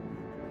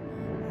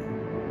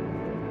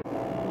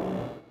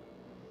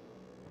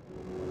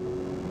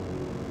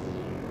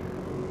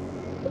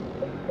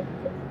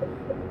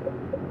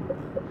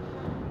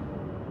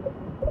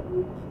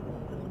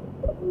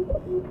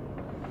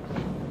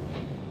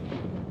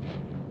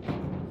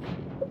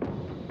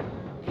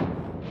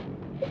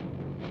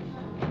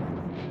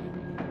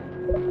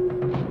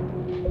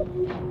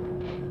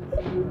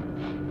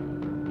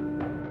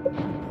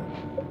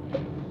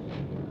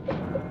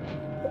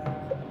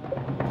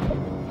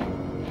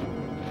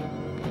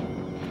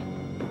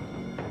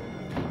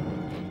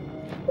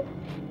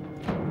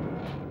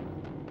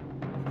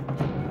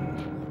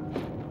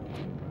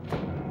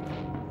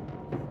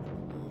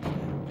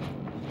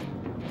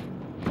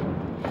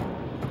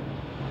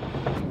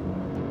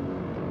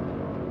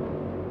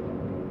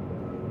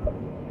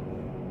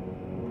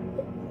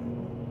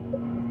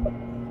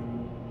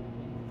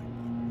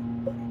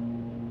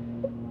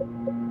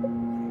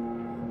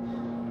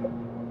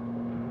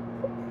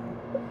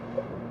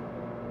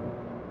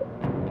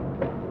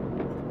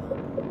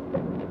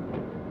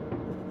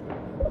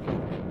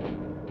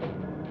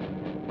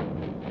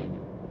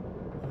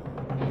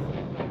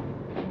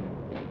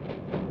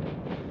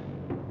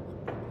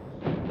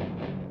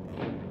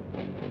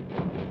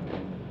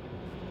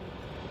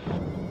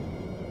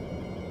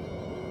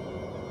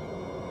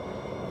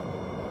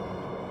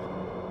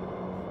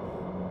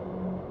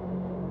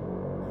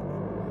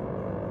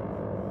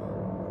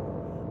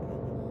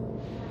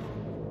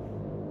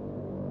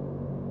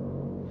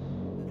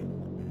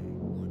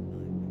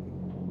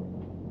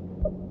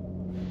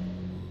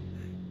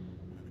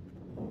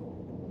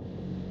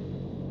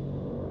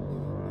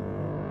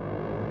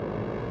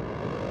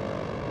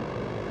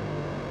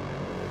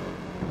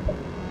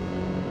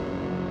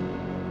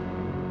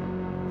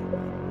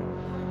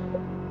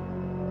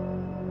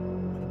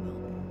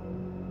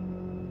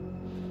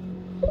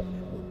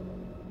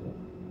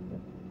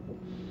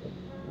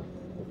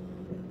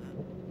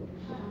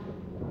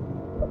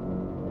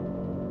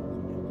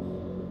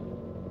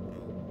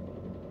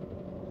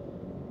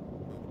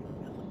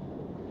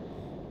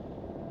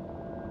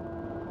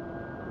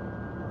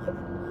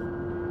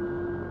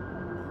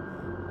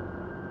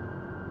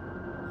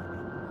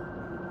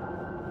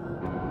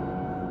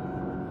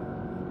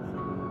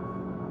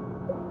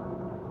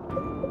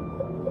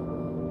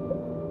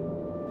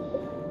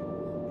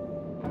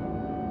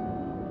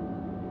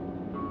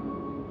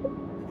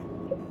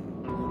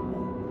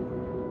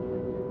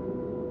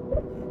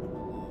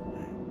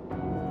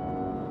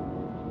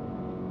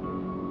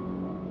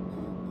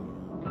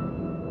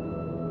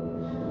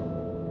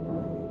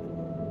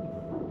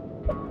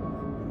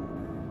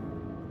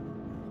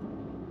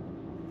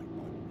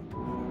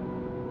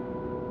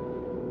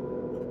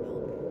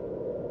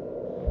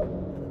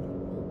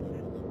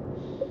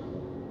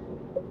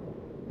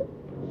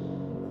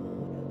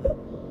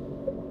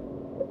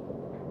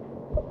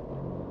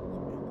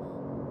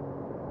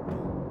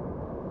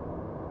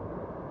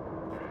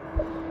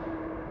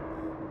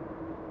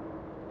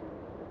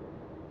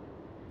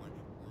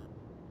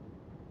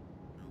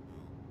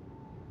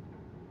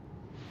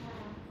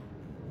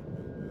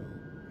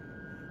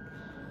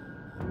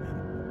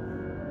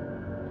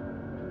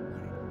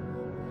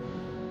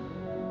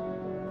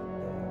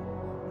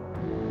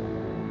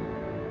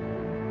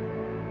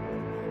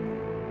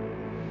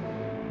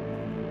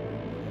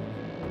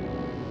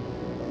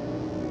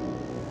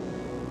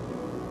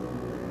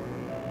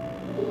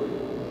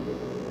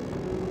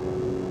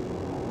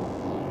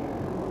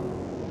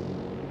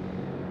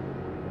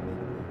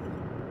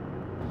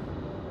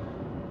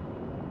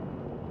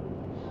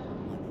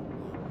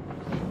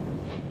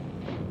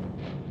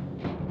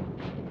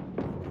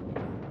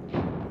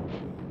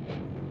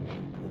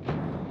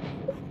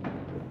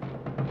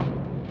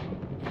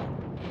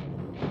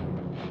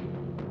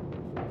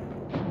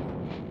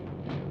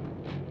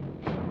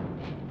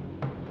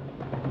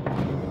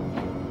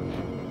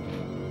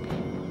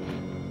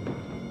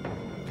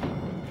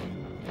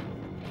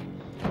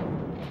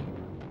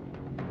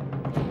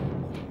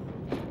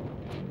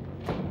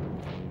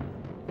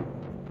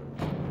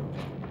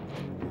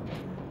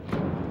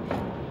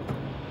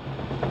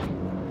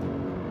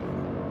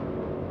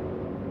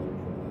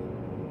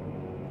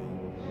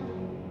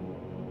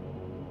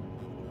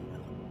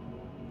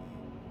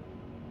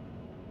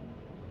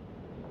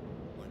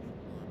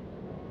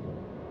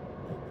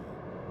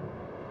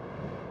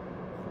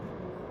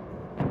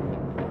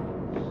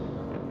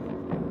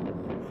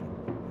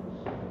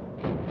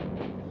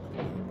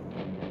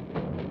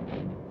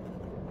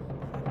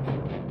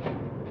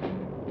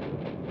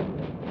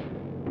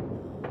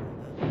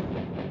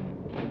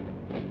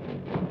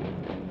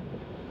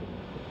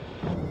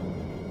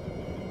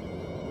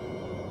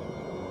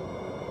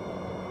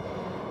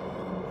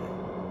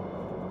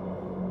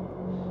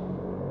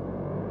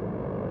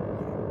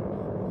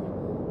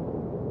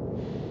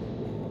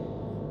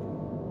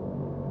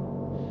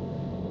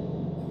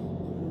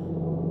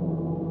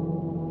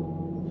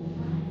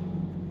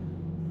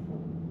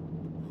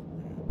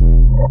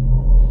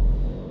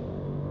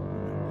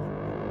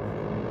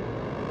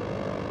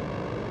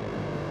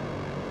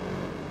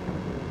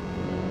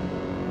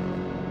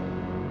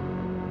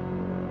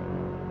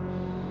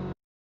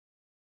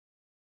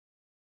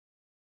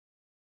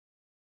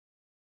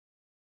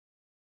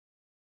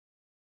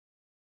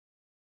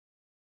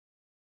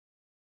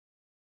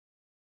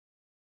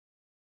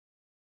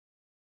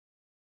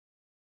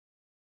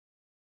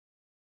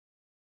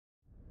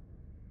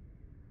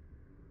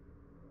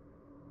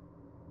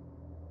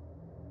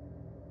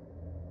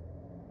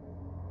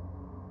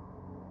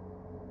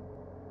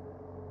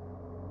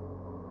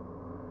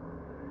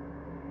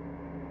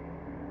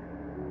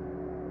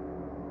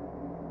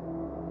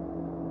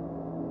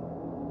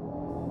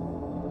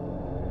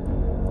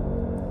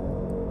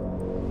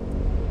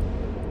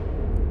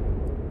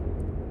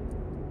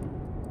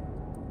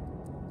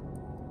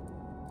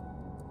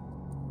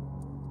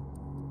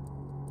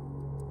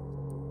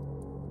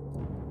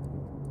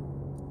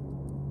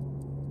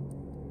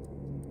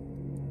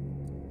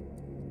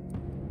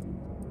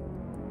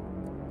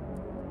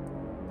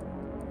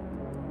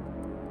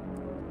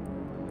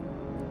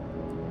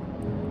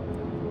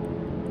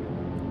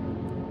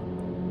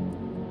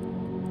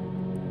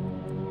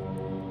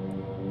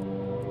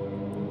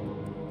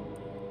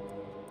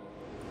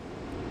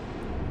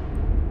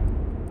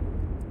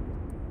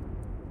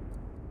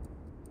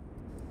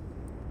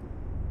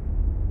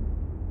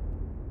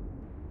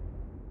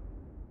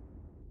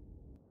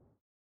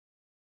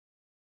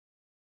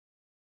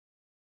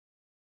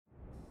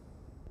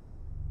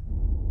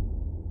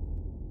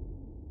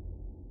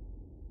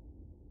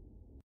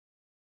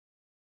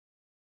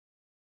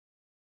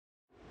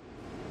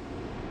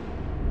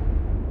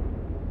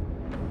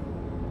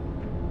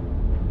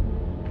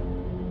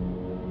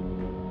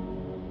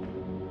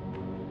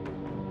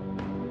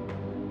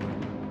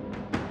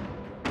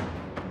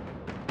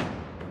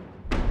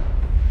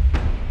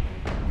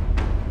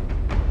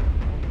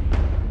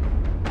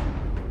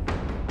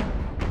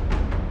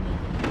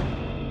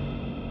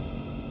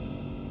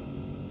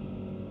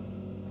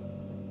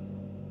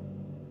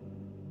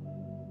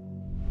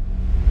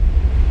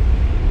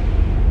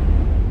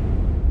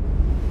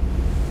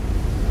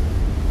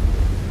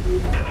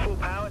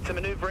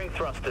 to maneuvering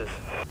thrusters.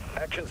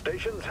 Action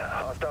stations,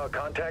 hostile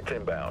contact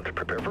inbound.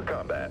 Prepare for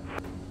combat.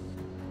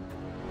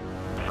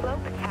 Cloak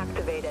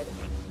activated.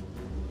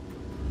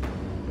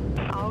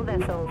 All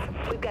vessels,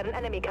 we've got an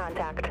enemy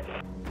contact.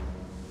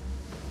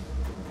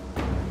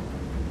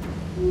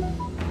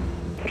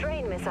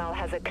 Drain missile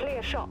has a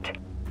clear shot.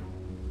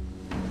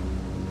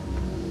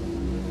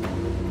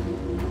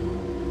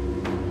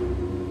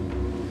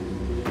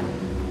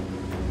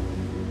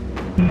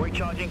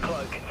 Recharging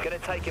cloak. Gonna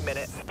take a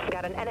minute.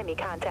 Got an enemy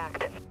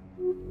contact.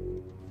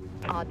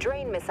 Our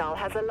drain missile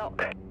has a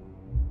lock.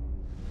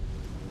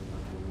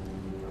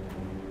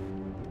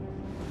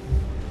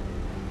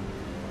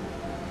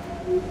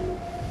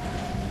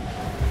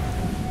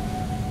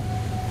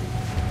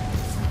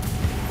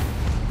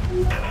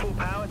 Full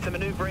power to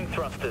maneuvering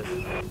thrusters.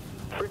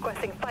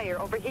 Requesting fire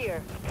over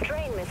here.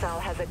 Drain missile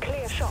has a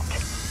clear shot.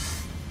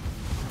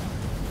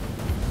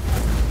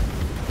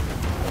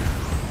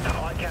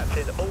 Aye,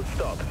 Captain. All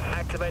stop.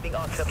 Activating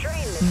artillery.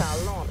 Drain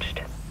missile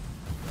launched.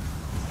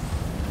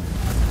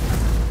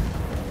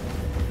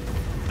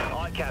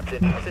 Aye,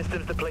 Captain.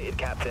 Systems depleted,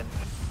 Captain.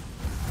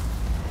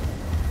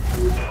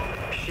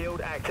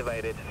 Shield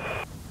activated.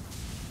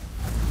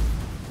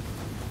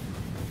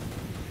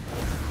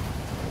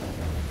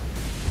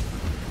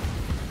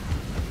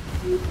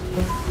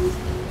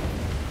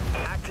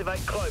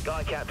 Activate cloak,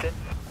 aye, Captain.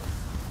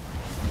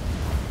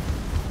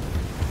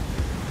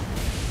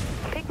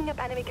 Picking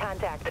up enemy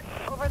contact.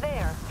 Over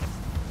there.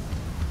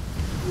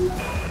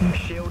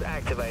 Shield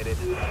activated.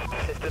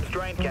 Systems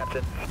drained,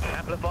 Captain.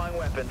 Amplifying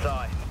weapons,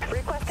 aye.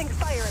 Requesting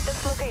fire at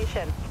this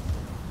location.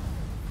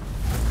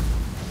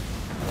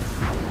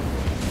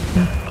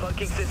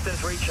 Cloaking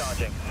systems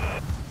recharging.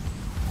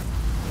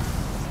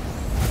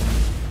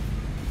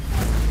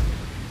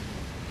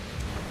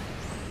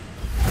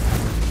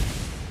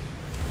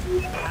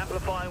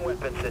 Amplifying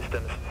weapon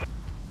systems.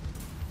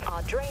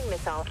 Our drain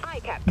missile. Aye,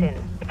 Captain.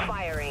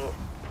 Firing.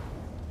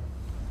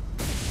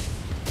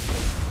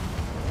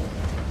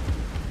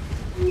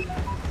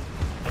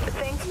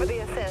 Thanks for the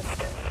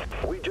assist.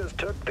 We just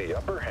took the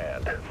upper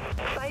hand.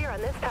 Fire on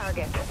this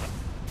target.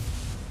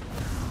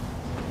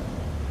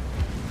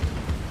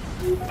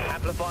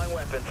 Amplifying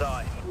weapons,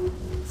 aye.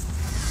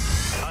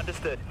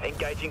 Understood.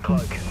 Engaging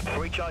cloak.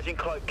 Recharging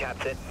cloak,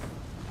 Captain.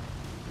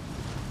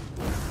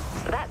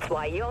 That's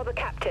why you're the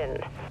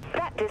captain.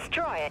 That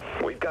destroyer.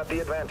 We've got the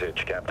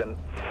advantage, Captain.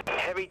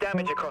 Heavy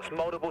damage across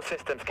multiple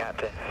systems,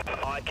 Captain.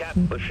 Aye, Cap.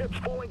 The ship's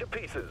falling to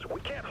pieces.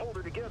 We can't hold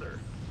her together.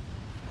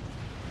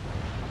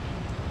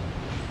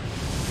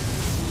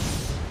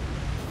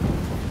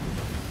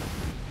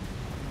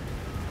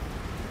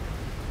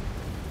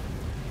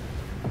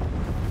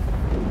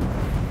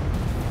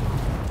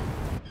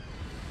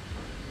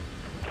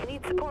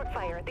 Need support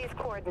fire at these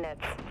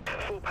coordinates.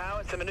 Full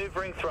power to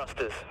maneuvering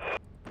thrusters.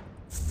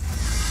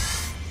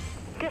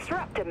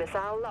 Disruptor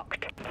missile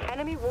locked.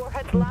 Enemy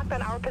warheads locked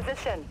on our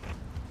position.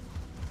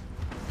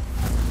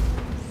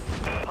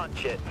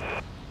 Punch it.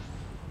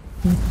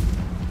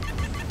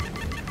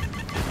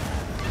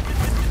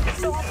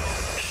 Stop.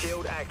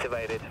 Shield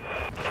activated.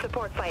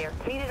 Support fire.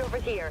 Needed over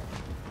here.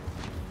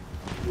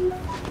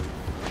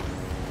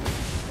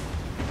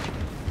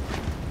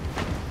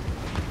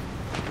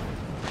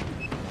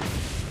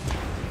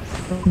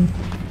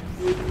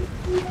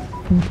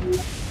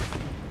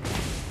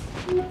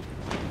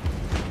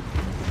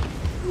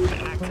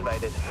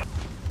 Activated.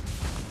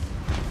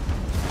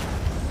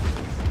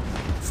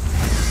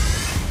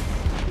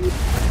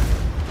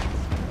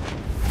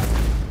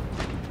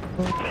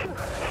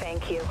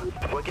 Thank you.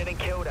 We're getting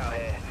killed out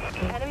here.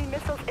 Enemy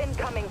missiles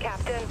incoming,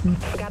 Captain.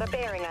 Got a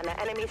bearing on the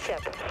enemy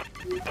ship.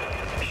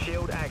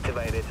 Shield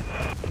activated.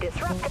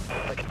 Disrupt.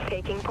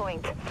 Taking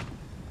point.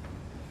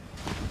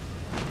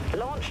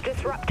 Launch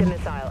disruptor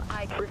missile.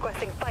 I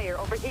requesting fire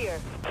over here.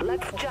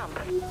 Let's jump.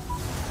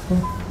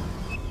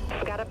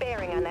 Got a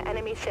bearing on the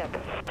enemy ship.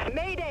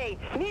 Mayday!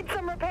 Need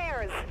some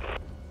repairs!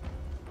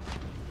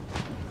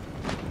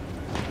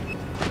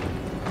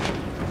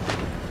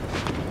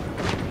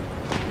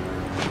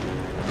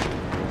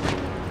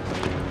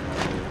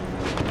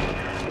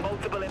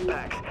 Multiple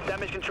impacts.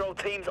 Damage control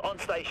teams on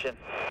station.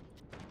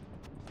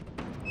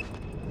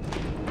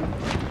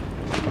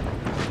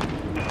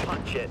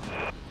 Punch it.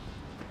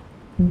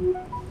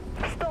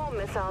 Storm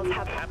missiles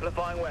have...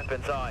 Amplifying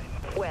weapons, aye.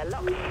 We're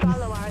locked.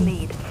 Follow our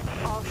lead.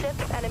 All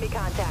ships, enemy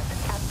contact.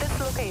 At this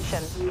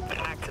location.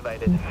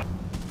 Activated.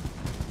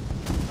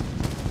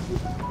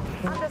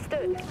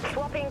 Understood.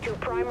 Swapping to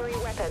primary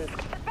weapons.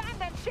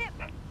 Abandon ship!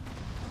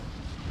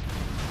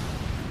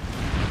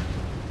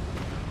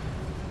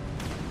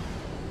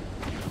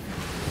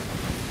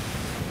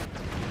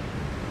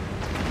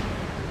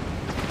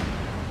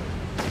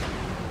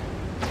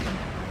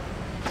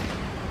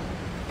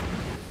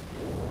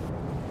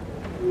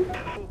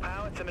 Full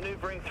power to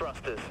maneuvering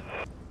thrusters.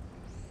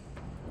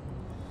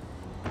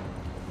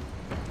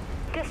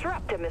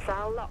 Disruptor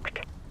missile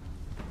locked.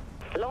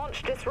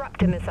 Launch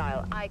disruptor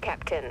missile. Aye,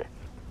 Captain.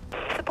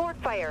 Support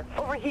fire.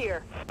 Over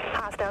here.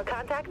 Hostile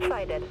contact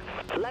sighted.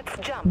 Let's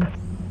jump.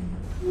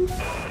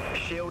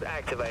 Shield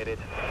activated.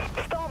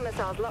 Storm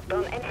missiles locked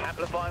on.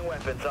 Amplifying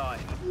weapons, aye.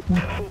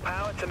 Full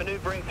power to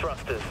maneuvering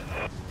thrusters.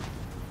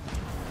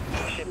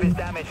 Ship is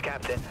damaged,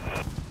 Captain.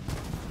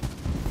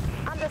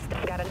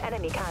 Understood. Got an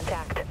enemy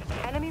contact.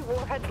 Enemy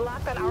warheads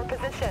locked on our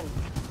position.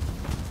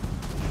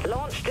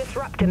 Launch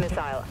disruptor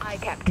missile. Aye,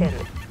 Captain.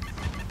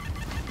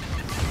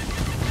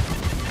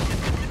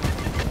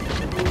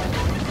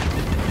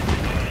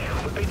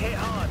 We've been hit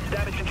hard.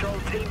 Damage control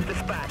teams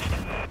dispatched.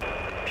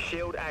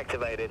 Shield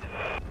activated.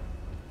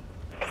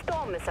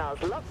 Storm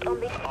missiles locked on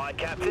the... Aye,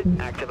 Captain.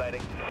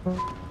 Activating.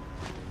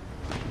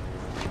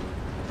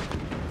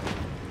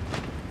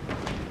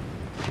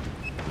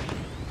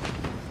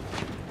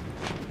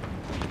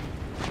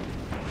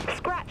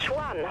 Scratch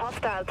 1,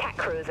 hostile attack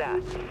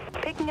cruiser.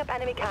 Picking up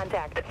enemy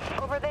contact.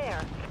 Over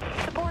there.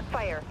 Support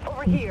fire.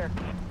 Over here.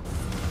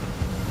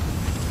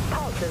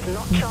 Pulse is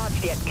not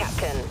charged yet,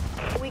 Captain.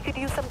 We could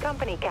use some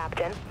company,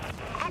 Captain.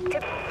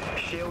 Active.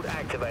 Shield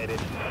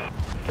activated.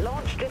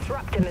 Launch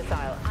disruptor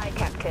missile. Aye,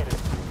 Captain.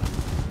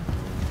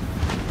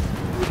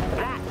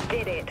 That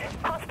did it.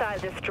 Hostile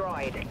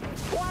destroyed.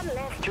 One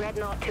less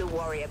Dreadnought to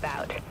worry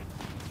about.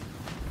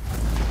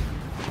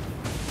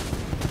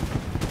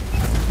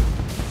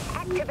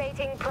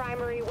 Activating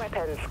primary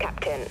weapons,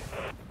 Captain.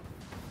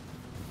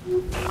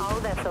 All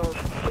vessels.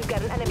 We've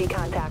got an enemy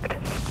contact.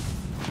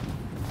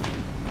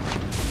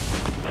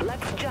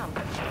 Let's jump.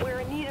 We're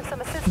in need of some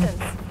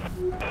assistance.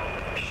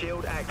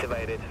 Shield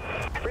activated.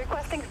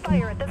 Requesting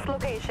fire at this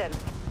location.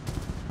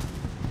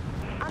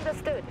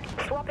 Understood.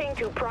 Swapping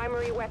to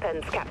primary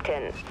weapons,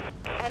 Captain.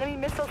 Enemy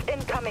missiles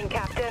incoming,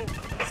 Captain.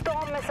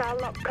 Storm missile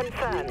lock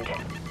confirmed.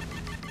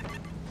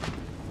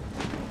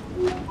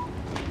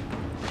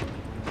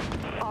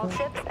 All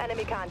ships,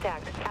 enemy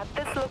contact. At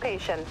this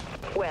location.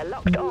 We're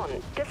locked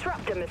on.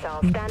 Disruptor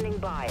missile standing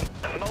by.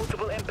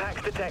 Multiple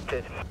impacts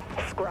detected.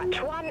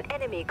 Scratch 1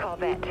 enemy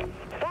corvette.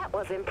 That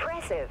was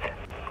impressive.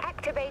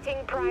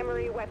 Activating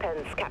primary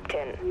weapons,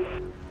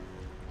 Captain.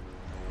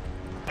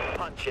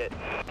 Punch it.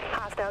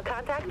 Hostile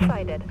contact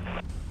sighted.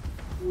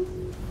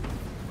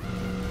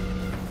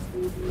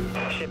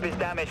 Ship is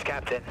damaged,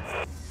 Captain.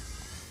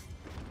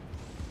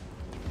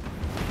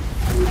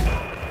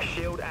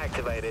 Shield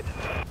activated.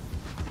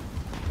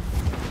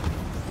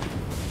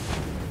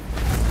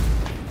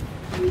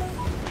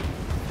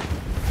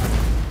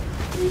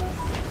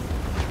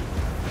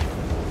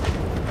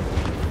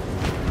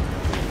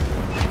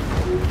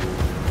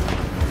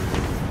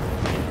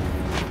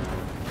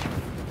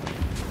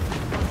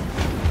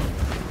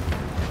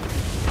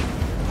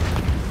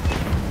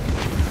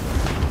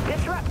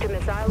 Disruptor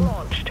missile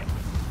launched.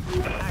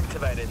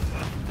 Activated.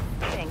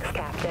 Thanks,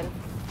 Captain.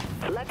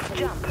 Let's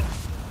jump.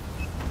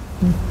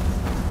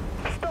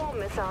 Storm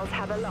missiles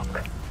have a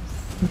lock.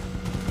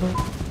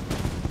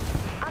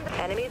 Under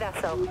enemy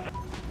vessel.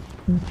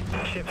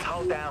 Ship's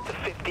hull down to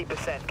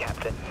 50%,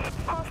 Captain.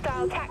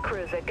 Hostile attack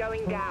cruiser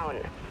going down.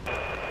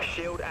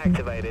 Shield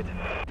activated.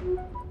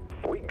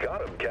 We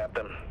got him,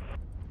 Captain.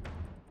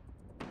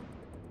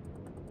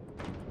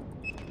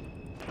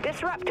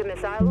 Disruptor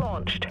missile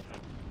launched.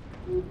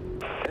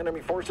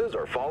 Enemy forces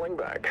are falling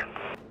back.